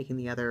process of making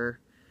the other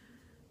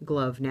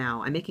glove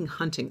now. I'm making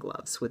hunting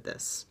gloves with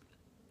this.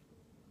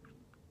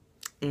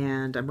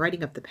 And I'm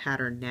writing up the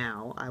pattern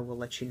now. I will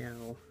let you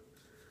know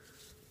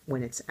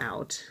when it's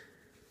out.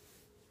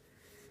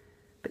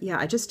 But yeah,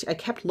 I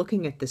kept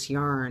looking at this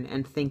yarn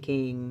and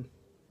thinking,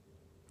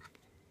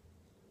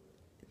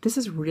 this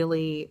is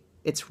really,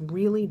 it's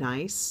really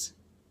nice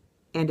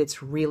and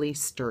it's really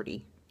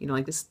sturdy. You know,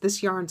 like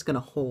this yarn's gonna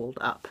hold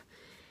up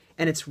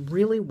and it's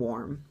really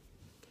warm.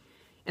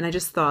 And I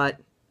just thought,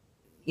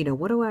 you know,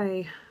 what do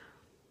I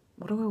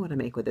want to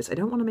make with this? I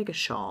don't want to make a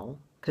shawl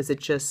because it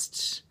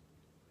just,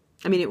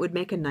 I mean, it would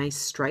make a nice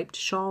striped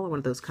shawl, one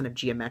of those kind of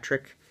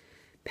geometric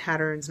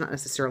patterns, not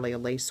necessarily a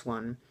lace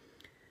one.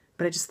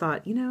 But I just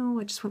thought, you know,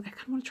 I kind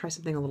of want to try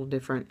something a little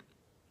different.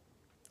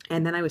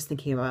 And then I was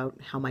thinking about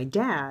how my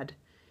dad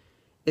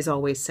is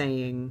always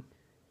saying,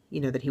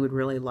 you know, that he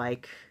really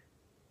likes,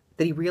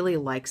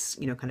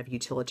 you know, kind of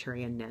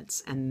utilitarian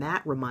knits. And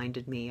that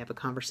reminded me of a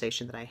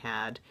conversation that I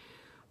had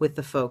with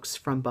the folks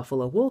from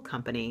Buffalo Wool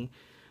Company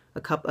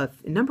a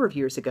number of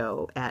years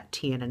ago at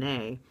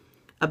TNNA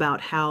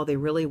about how they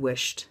really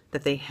wished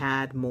that they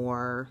had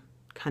more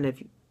kind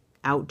of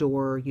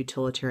outdoor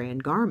utilitarian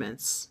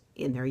garments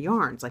in their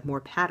yarns, like more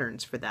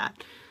patterns for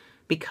that,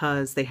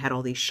 because they had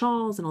all these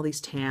shawls and all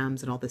these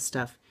tams and all this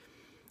stuff.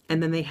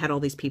 And then they had all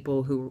these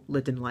people who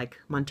lived in like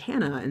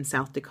Montana and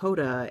South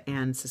Dakota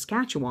and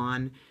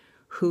Saskatchewan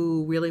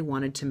who really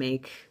wanted to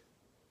make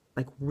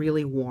like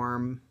really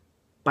warm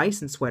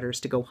bison sweaters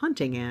to go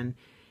hunting in,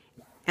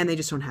 and they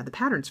just don't have the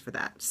patterns for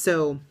that.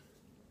 So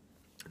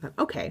I thought,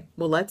 okay,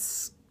 well,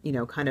 let's, you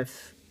know, kind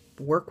of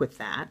work with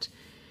that.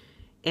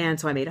 And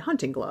so I made a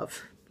hunting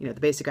glove. You know, the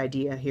basic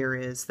idea here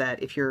is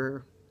that if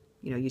you're,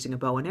 you know, using a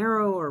bow and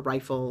arrow or a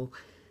rifle,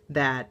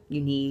 that you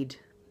need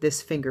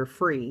this finger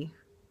free.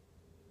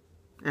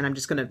 And I'm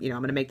just going to, you know,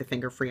 I'm going to make the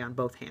finger free on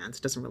both hands.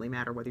 It doesn't really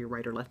matter whether you're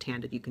right or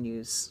left-handed. You can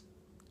use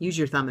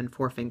your thumb and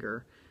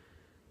forefinger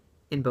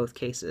in both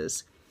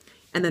cases.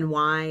 And then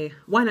why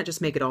not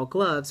just make it all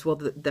gloves? Well,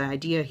 the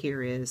idea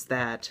here is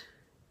that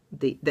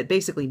that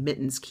basically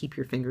mittens keep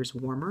your fingers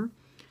warmer.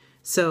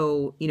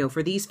 So, you know,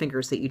 for these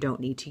fingers that you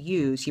don't need to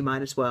use, you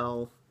might as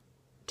well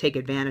take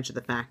advantage of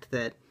the fact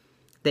that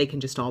they can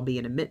just all be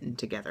in a mitten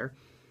together,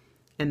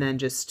 and then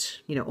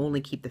just, you know,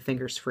 only keep the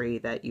fingers free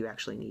that you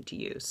actually need to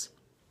use.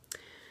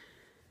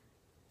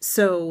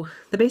 So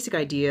the basic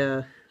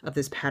idea of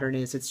this pattern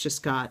is it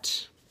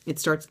starts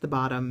at the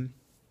bottom.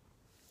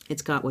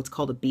 It's got what's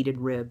called a beaded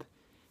rib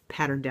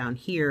pattern down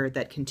here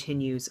that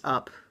continues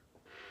up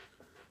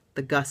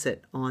the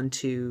gusset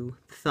onto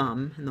the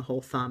thumb, and the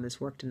whole thumb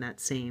is worked in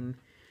that same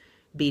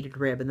beaded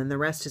rib, and then the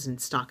rest is in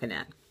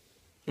stockinette.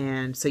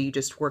 And so you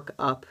just work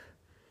up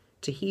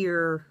to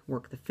here,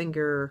 work the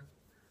finger,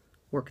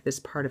 work this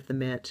part of the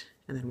mitt,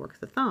 and then work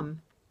the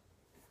thumb,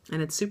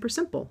 and it's super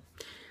simple.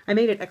 I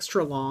made it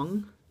extra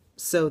long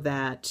so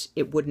that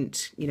it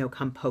wouldn't, you know,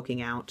 come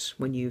poking out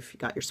when you've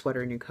got your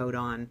sweater and your coat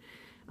on,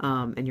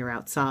 and you're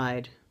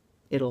outside.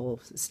 It'll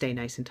stay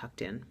nice and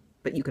tucked in,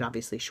 but you could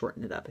obviously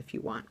shorten it up if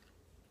you want.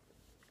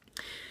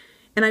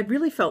 And I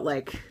really felt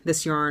like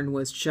this yarn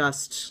was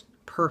just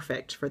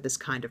perfect for this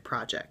kind of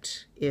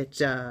project. It,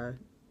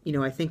 you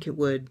know, I think it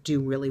would do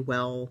really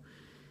well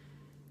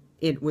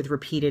with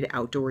repeated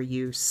outdoor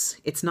use.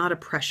 It's not a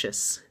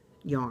precious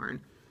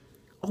yarn.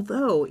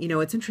 Although, you know,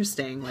 it's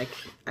interesting, like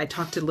I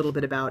talked a little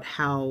bit about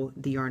how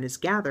the yarn is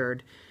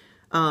gathered.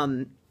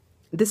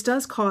 This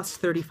does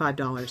cost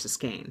 $35 a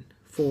skein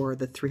for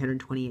the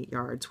 328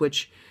 yards,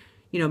 which,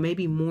 you know,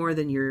 maybe more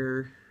than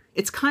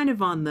it's kind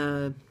of on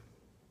the,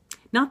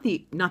 not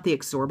the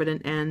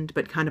exorbitant end,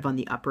 but kind of on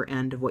the upper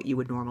end of what you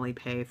would normally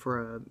pay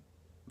for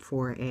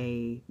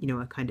a, you know,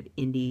 a kind of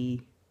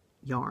indie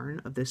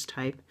yarn of this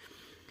type.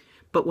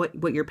 But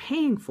what you're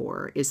paying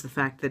for is the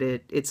fact that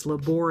it's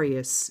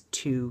laborious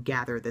to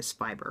gather this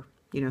fiber.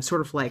 You know,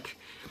 sort of like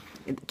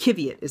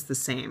Kiviot is the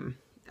same.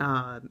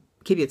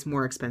 Kiviot's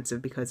more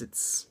expensive because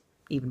it's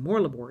even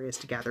more laborious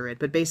to gather it.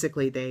 But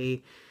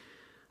basically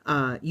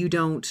you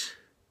don't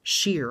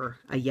shear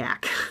a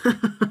yak.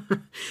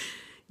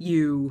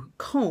 You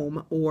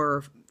comb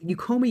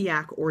a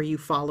yak, or you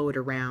follow it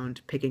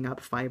around picking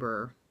up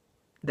fiber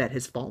that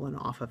has fallen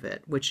off of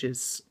it, which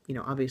is, you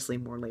know, obviously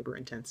more labor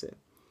intensive.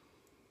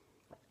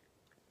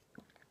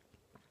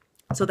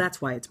 So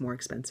that's why it's more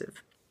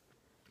expensive.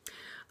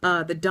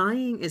 The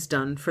dyeing is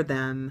done for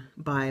them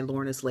by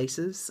Lorna's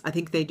Laces. I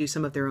think they do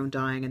some of their own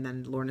dyeing, and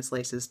then Lorna's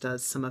Laces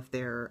does some of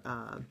their,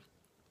 I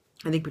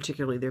think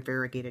particularly their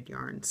variegated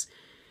yarns.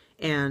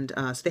 And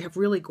so they have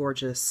really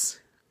gorgeous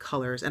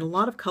colors, and a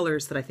lot of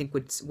colors that I think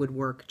would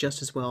work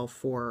just as well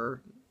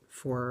for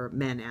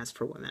men as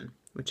for women,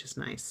 which is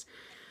nice.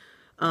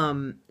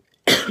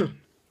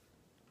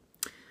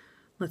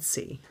 Let's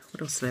see,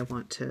 what else did I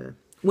want to...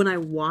 When I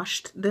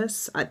washed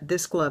this,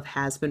 this glove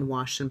has been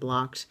washed and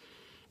blocked,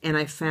 and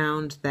I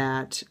found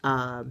that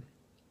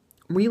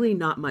really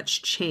not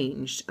much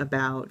changed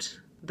about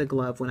the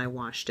glove when I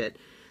washed it.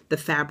 The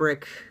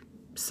fabric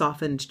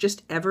softened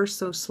just ever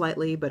so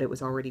slightly, but it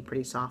was already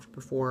pretty soft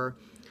before.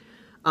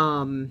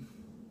 It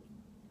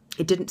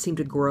didn't seem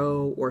to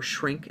grow or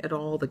shrink at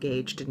all. The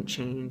gauge didn't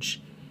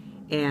change,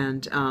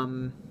 and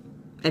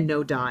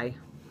no dye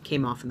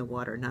came off in the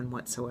water, none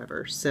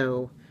whatsoever.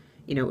 So,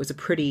 you know, it's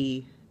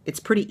pretty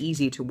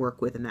easy to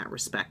work with in that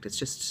respect. It's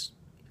just,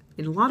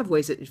 in a lot of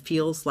ways, it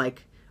feels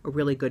like a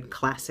really good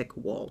classic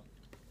wool.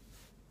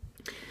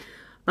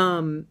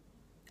 A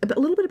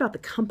little bit about the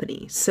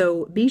company.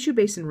 So Bijou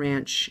Basin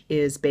Ranch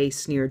is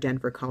based near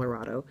Denver,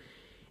 Colorado,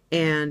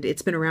 and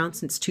it's been around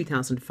since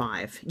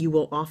 2005. You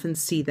will often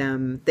see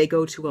them. They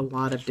go to a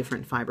lot of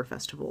different fiber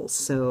festivals,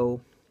 so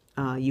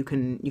you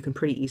can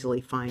pretty easily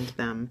find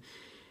them.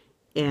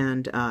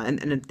 And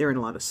they're in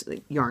a lot of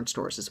yarn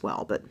stores as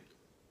well, but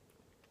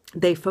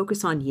they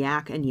focus on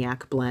yak and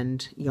yak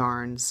blend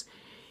yarns.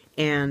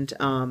 And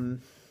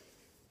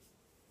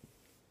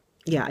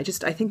yeah, I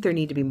think there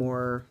need to be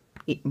more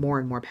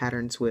and more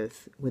patterns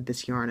with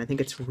this yarn. I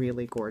think it's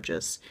really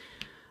gorgeous.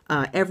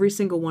 Every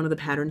single one of the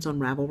patterns on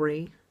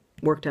Ravelry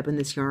worked up in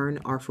this yarn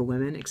are for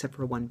women, except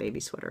for one baby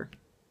sweater.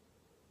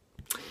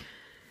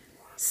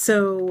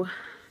 So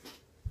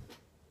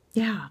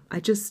yeah, I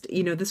just,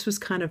 you know, this was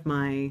kind of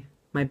my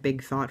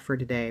big thought for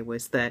today,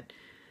 was that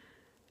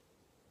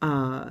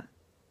I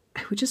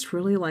would just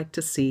really like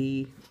to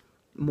see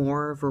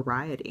more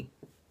variety,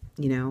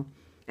 you know?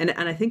 And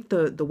I think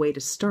the way to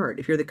start,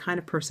 if you're the kind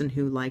of person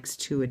who likes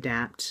to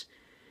adapt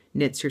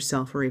knits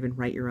yourself or even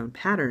write your own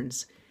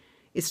patterns,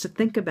 is to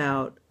think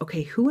about,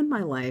 okay, who in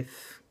my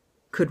life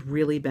could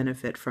really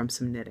benefit from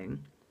some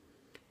knitting?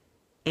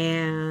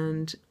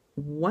 And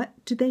what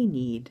do they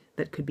need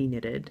that could be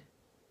knitted?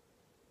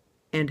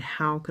 And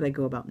how could I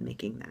go about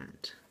making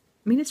that?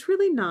 I mean, it's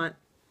really not,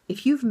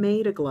 if you've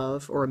made a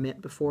glove or a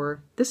mitt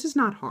before, this is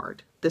not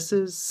hard. This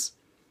is,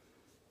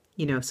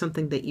 you know,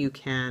 something that you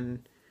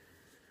can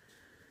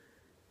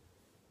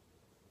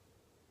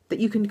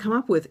come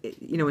up with,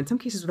 you know, in some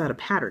cases without a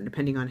pattern,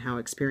 depending on how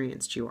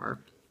experienced you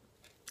are.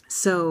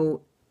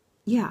 So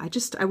yeah,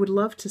 I would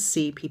love to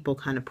see people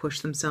kind of push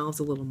themselves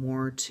a little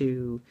more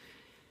to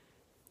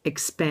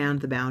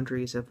expand the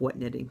boundaries of what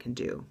knitting can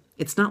do.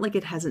 It's not like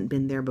it hasn't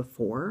been there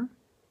before.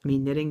 I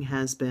mean, knitting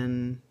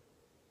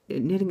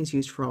is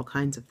used for all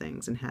kinds of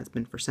things and has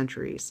been for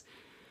centuries.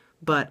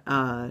 But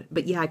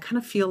yeah, I kind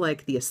of feel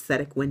like the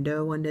aesthetic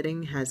window on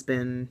knitting has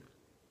been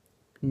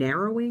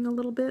narrowing a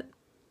little bit.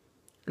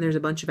 And there's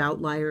a bunch of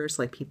outliers,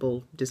 like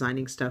people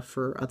designing stuff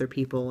for other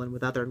people and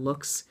with other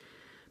looks.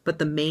 But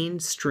the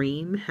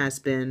mainstream has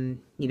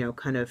been, you know,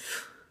 kind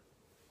of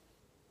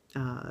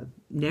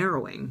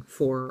narrowing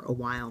for a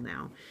while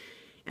now.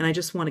 And I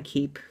just want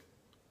to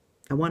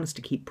I want us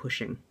to keep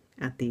pushing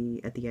at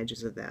the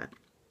edges of that.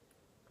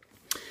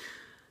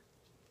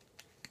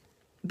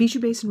 Bijou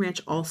Basin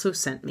Ranch also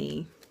sent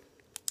me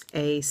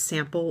a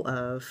sample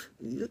of,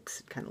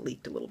 oops, it kind of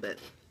leaked a little bit.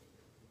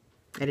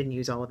 I didn't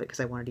use all of it because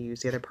I wanted to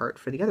use the other part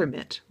for the other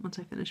mitt once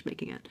I finished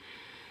making it.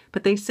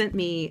 But they sent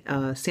me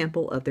a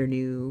sample of their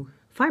new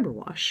fiber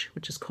wash,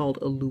 which is called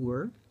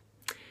Allure,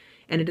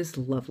 and it is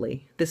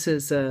lovely. This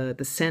is the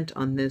scent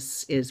on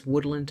this is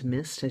Woodland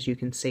Mist, as you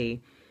can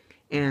see,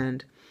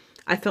 and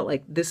I felt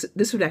like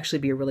this would actually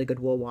be a really good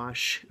wool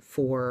wash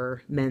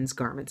for men's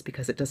garments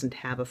because it doesn't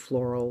have a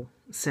floral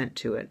scent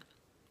to it.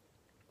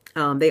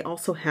 They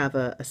also have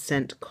a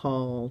scent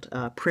called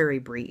Prairie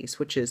Breeze,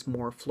 which is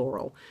more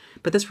floral.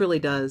 But this really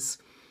does,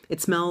 it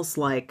smells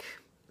like,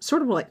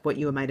 sort of like what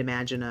you might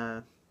imagine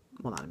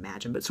well, not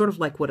imagine, but sort of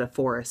like what a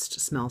forest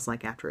smells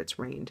like after it's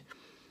rained.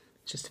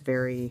 It's just a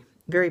very,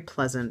 very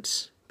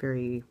pleasant,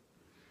 very,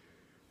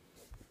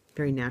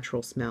 very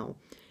natural smell.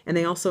 And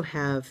they also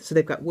have, so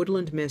they've got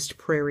Woodland Mist,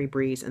 Prairie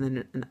Breeze, and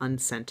then an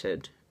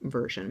unscented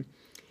version.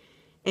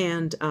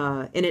 And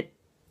it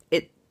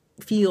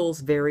feels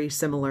very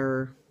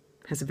similar,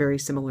 has a very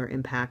similar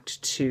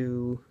impact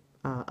to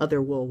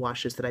other wool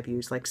washes that I've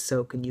used, like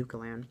Soak and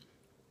Eucalan.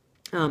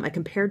 I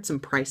compared some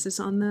prices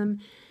on them,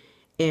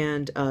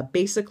 and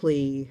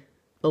basically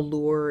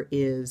Allure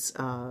is,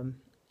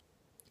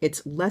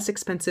 it's less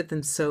expensive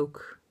than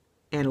Soak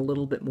and a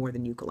little bit more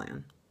than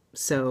Eucalan.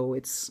 So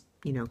it's,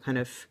 you know, kind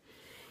of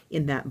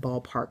in that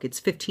ballpark.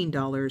 It's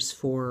 $15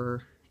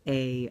 for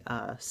a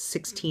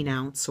 16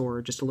 ounce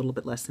or just a little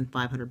bit less than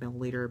 500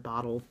 milliliter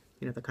bottle,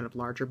 you know, the kind of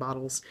larger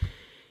bottles.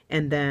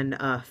 And then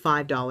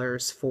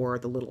 $5 for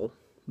the little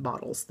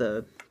bottles,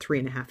 the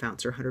 3.5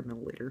 ounce or 100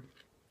 milliliter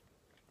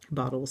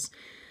bottles.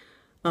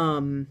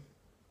 Um,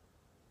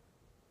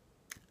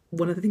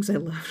 one of the things I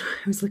loved,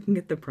 I was looking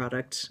at the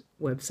product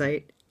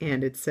website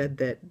and it said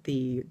that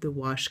the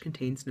wash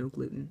contains no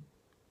gluten.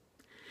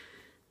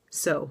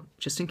 So,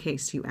 just in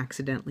case you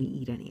accidentally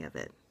eat any of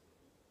it,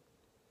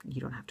 you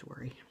don't have to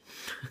worry.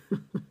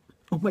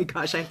 Oh my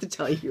gosh, I have to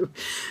tell you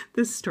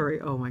this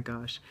story. Oh my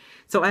gosh.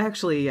 So I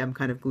actually am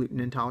kind of gluten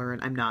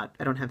intolerant. I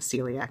don't have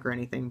celiac or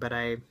anything, but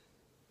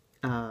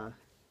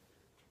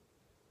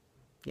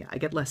yeah, I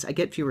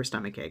get fewer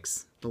stomach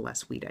aches the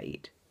less wheat I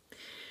eat.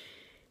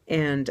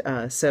 And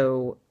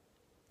so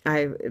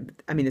I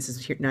mean, this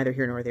is neither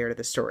here nor there to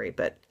the story,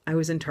 but I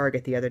was in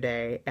Target the other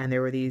day and I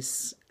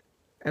was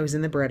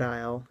in the bread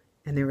aisle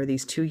and there were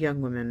these two young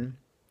women,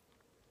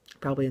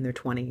 probably in their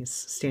 20s,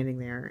 standing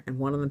there, and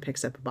one of them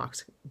picks up a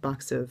box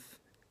of,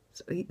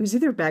 it was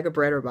either a bag of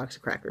bread or a box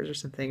of crackers or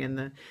something, and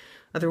the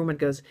other woman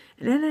goes,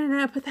 no, no,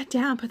 no, put that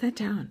down, put that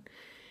down.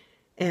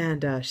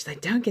 And she's like,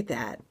 don't get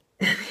that.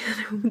 And the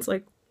other woman's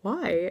like,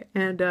 why?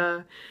 And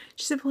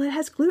she said, well, it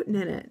has gluten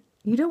in it.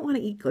 You don't want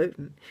to eat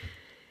gluten.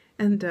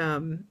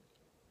 And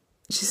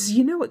she says,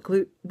 you know what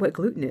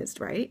gluten is,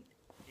 right?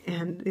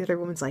 And the other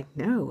woman's like,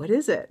 no, what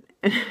is it?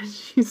 And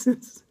she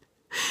says,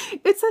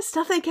 it's the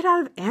stuff they get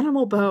out of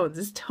animal bones.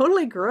 It's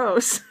totally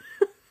gross.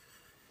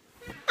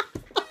 And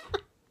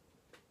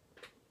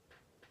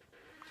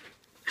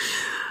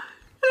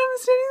I'm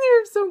sitting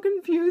there so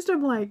confused.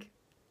 I'm like,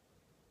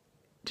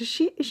 is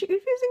she confusing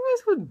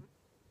this with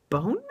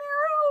bone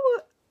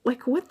marrow?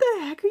 Like, what the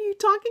heck are you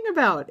talking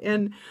about?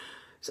 And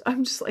so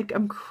I'm just like,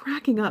 I'm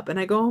cracking up. And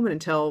I go home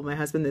and tell my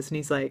husband this, and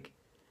he's like,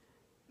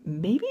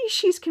 maybe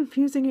she's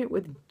confusing it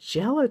with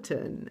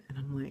gelatin. And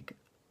I'm like,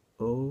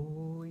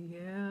 oh,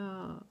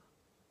 yeah.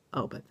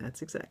 Oh, but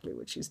that's exactly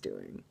what she's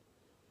doing.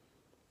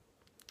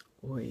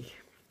 Oy.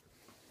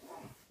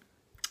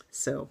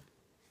 So,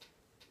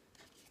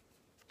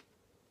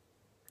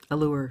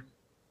 Allure,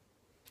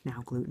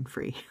 now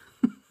gluten-free.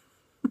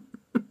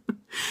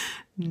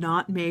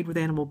 Not made with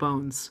animal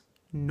bones,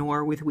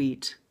 nor with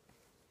wheat,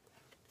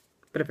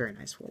 but a very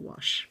nice full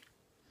wash.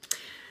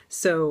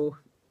 So,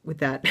 with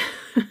that,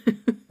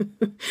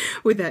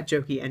 with that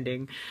jokey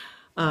ending,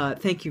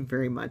 thank you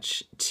very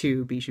much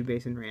to Bijou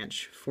Basin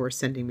Ranch for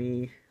sending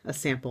me a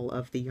sample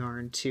of the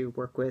yarn to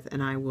work with.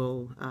 And I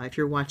will, if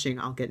you're watching,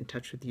 I'll get in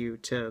touch with you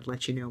to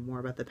let you know more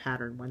about the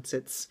pattern once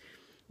it's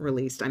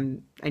released.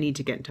 I need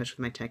to get in touch with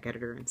my tech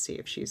editor and see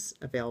if she's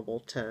available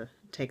to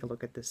take a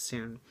look at this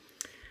soon.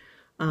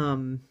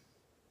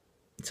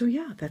 So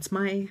yeah, that's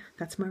my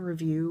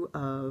review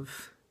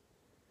of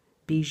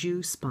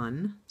Bijou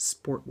Spun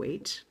Sport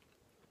Weight.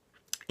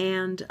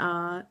 And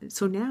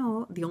so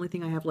now the only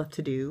thing I have left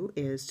to do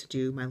is to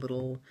do my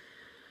little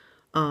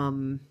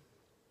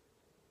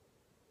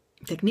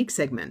technique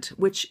segment,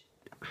 which,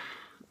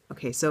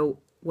 okay, so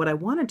what I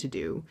wanted to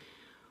do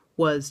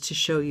was to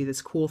show you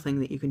this cool thing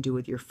that you can do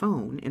with your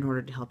phone in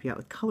order to help you out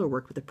with color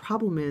work. But the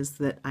problem is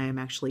that I am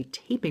actually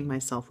taping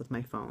myself with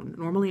my phone.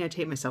 Normally I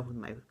tape myself with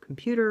my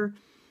computer,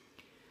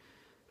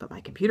 but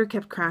my computer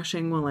kept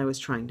crashing while I was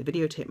trying to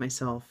videotape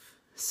myself.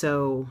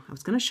 So I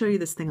was going to show you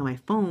this thing on my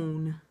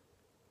phone,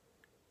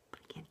 but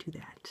I can't do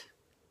that.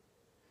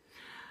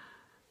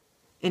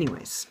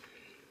 Anyways,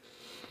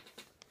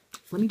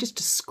 let me just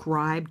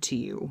describe to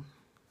you.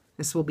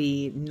 This will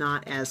be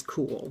not as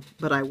cool,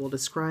 but I will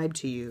describe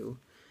to you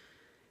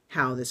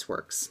how this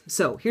works.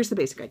 So here's the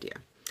basic idea,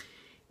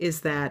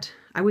 is that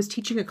I was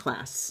teaching a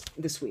class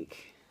this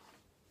week,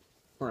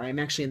 or I'm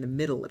actually in the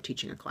middle of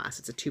teaching a class.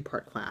 It's a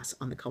two-part class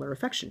on the color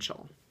affection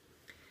shawl.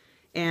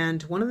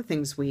 And one of the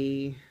things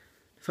we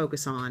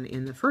focus on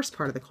in the first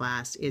part of the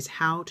class is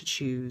how to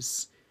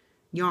choose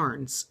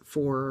yarns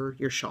for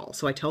your shawl.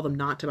 So I tell them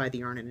not to buy the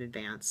yarn in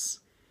advance,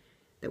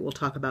 that we'll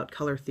talk about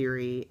color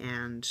theory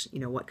and, you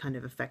know, what kind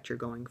of effect you're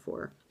going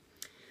for.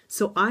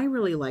 So I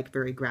really like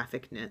very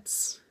graphic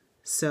knits.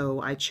 So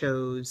I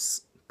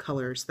chose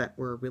colors that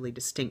were really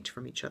distinct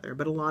from each other,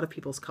 but a lot of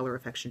people's color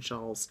affection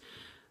shawls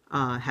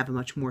have a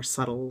much more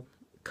subtle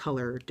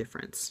color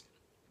difference.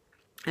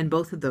 And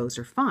both of those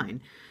are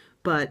fine.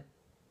 But,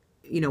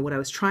 you know, what I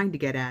was trying to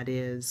get at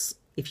is,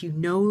 if you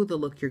know the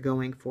look you're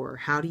going for,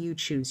 how do you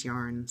choose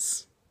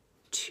yarns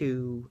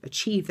to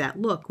achieve that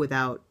look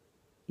without,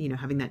 you know,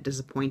 having that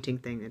disappointing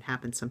thing that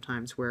happens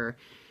sometimes where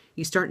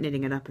you start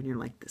knitting it up and you're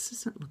like, this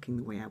isn't looking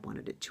the way I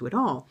wanted it to at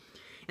all.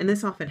 And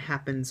this often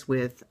happens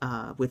with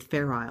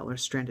Fair Isle or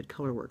stranded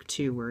color work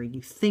too, where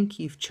you think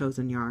you've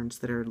chosen yarns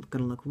that are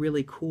going to look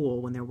really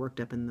cool when they're worked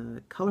up in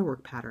the color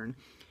work pattern,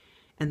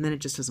 and then it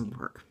just doesn't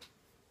work.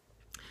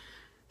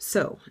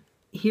 So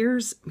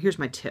here's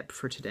my tip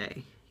for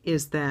today,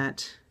 is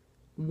that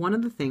one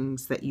of the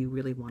things that you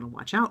really want to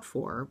watch out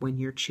for when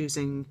you're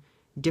choosing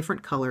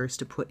different colors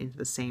to put into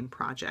the same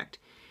project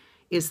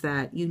is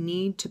that you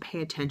need to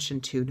pay attention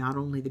to not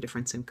only the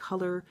difference in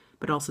color,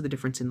 but also the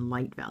difference in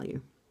light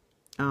value.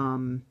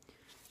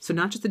 So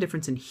not just the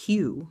difference in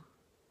hue,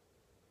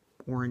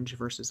 orange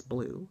versus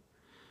blue,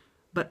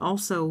 but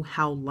also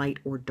how light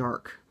or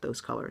dark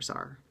those colors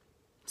are.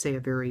 Say a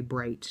very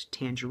bright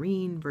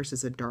tangerine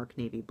versus a dark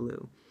navy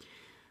blue.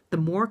 the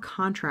more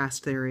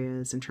contrast there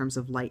is in terms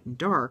of light and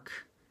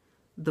dark,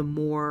 the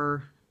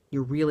more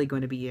you're really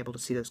going to be able to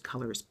see those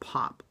colors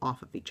pop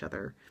off of each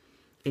other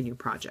in your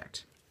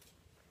project.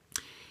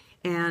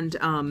 And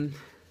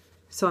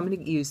so I'm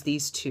going to use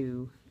these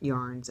two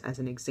yarns as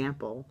an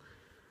example.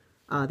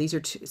 These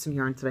are some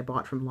yarns that I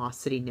bought from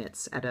Lost City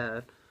Knits at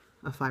a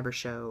fiber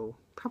show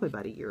probably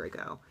about a year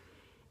ago,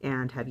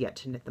 and have yet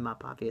to knit them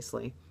up,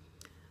 obviously.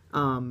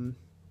 And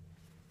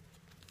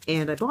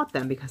I bought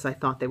them because I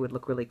thought they would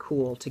look really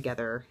cool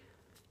together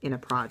in a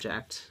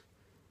project.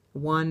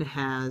 One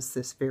has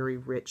this very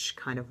rich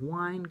kind of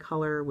wine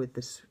color with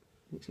this,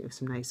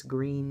 some nice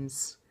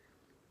greens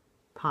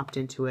popped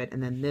into it,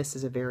 and then this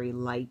is a very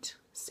light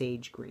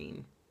sage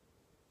green.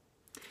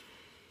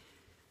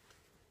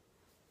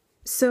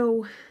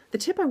 So the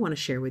tip I want to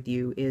share with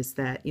you is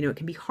that, it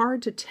can be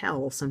hard to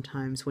tell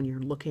sometimes when you're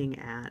looking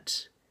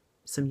at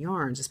some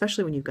yarns,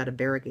 especially when you've got a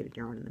variegated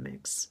yarn in the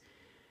mix.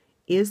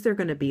 Is there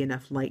going to be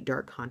enough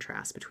light-dark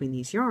contrast between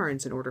these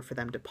yarns in order for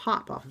them to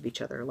pop off of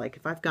each other? Like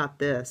if I've got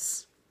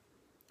this,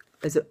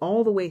 is it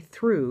all the way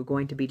through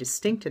going to be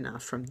distinct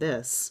enough from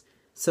this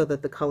so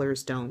that the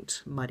colors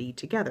don't muddy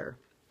together?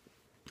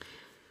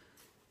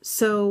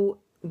 So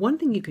one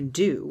thing you can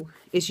do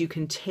is you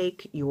can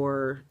take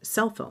your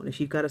cell phone, if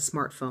you've got a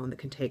smartphone that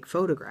can take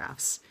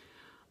photographs,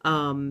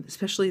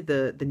 especially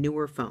the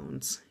newer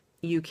phones,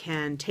 you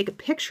can take a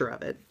picture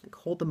of it, like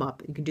hold them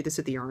up. You can do this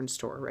at the yarn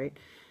store, right?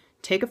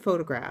 Take a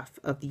photograph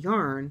of the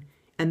yarn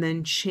and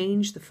then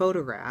change the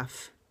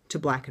photograph to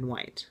black and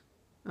white,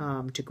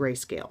 to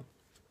grayscale.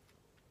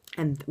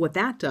 And what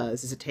that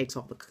does is it takes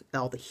all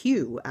the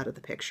hue out of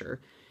the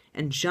picture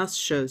and just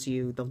shows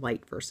you the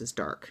light versus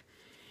dark.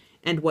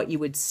 And what you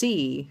would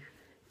see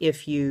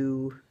if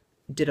you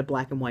did a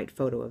black and white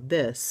photo of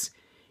this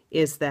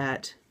is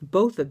that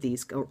both of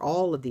these, or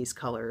all of these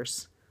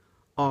colors,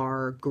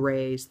 are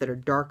grays that are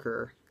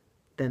darker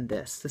than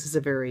this. This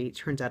is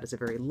turns out is a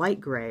very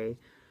light gray,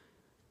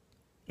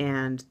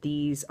 and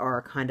these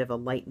are kind of a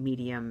light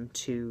medium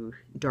to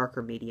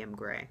darker medium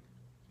gray.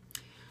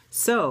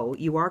 So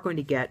you are going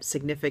to get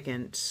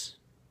significant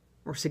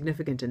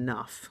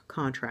enough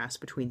contrast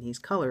between these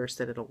colors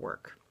that it'll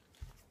work.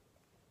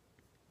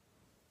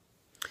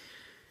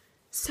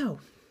 So,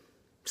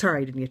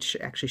 sorry I didn't get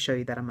to actually show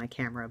you that on my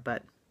camera,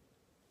 but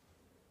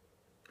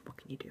what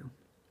can you do?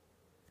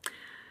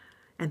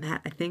 And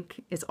that, I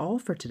think, is all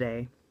for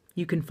today.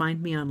 You can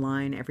find me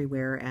online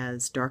everywhere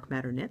as Dark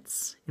Matter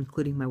Knits,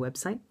 including my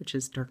website, which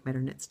is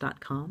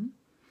darkmatterknits.com.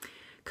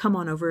 Come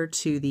on over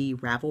to the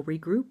Ravelry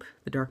group,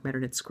 the Dark Matter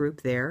Knits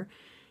group there,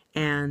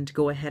 and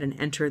go ahead and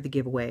enter the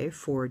giveaway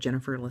for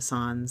Jennifer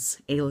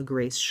Lasson's Ayla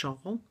Grace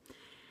shawl.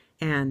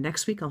 And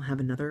next week I'll have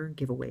another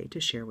giveaway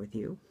to share with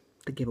you.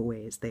 The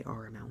giveaways, they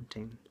are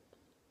amounting.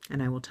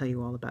 And I will tell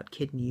you all about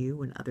Kid and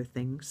You and other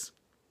things.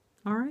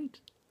 All right.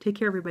 Take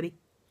care, everybody.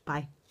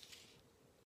 Bye.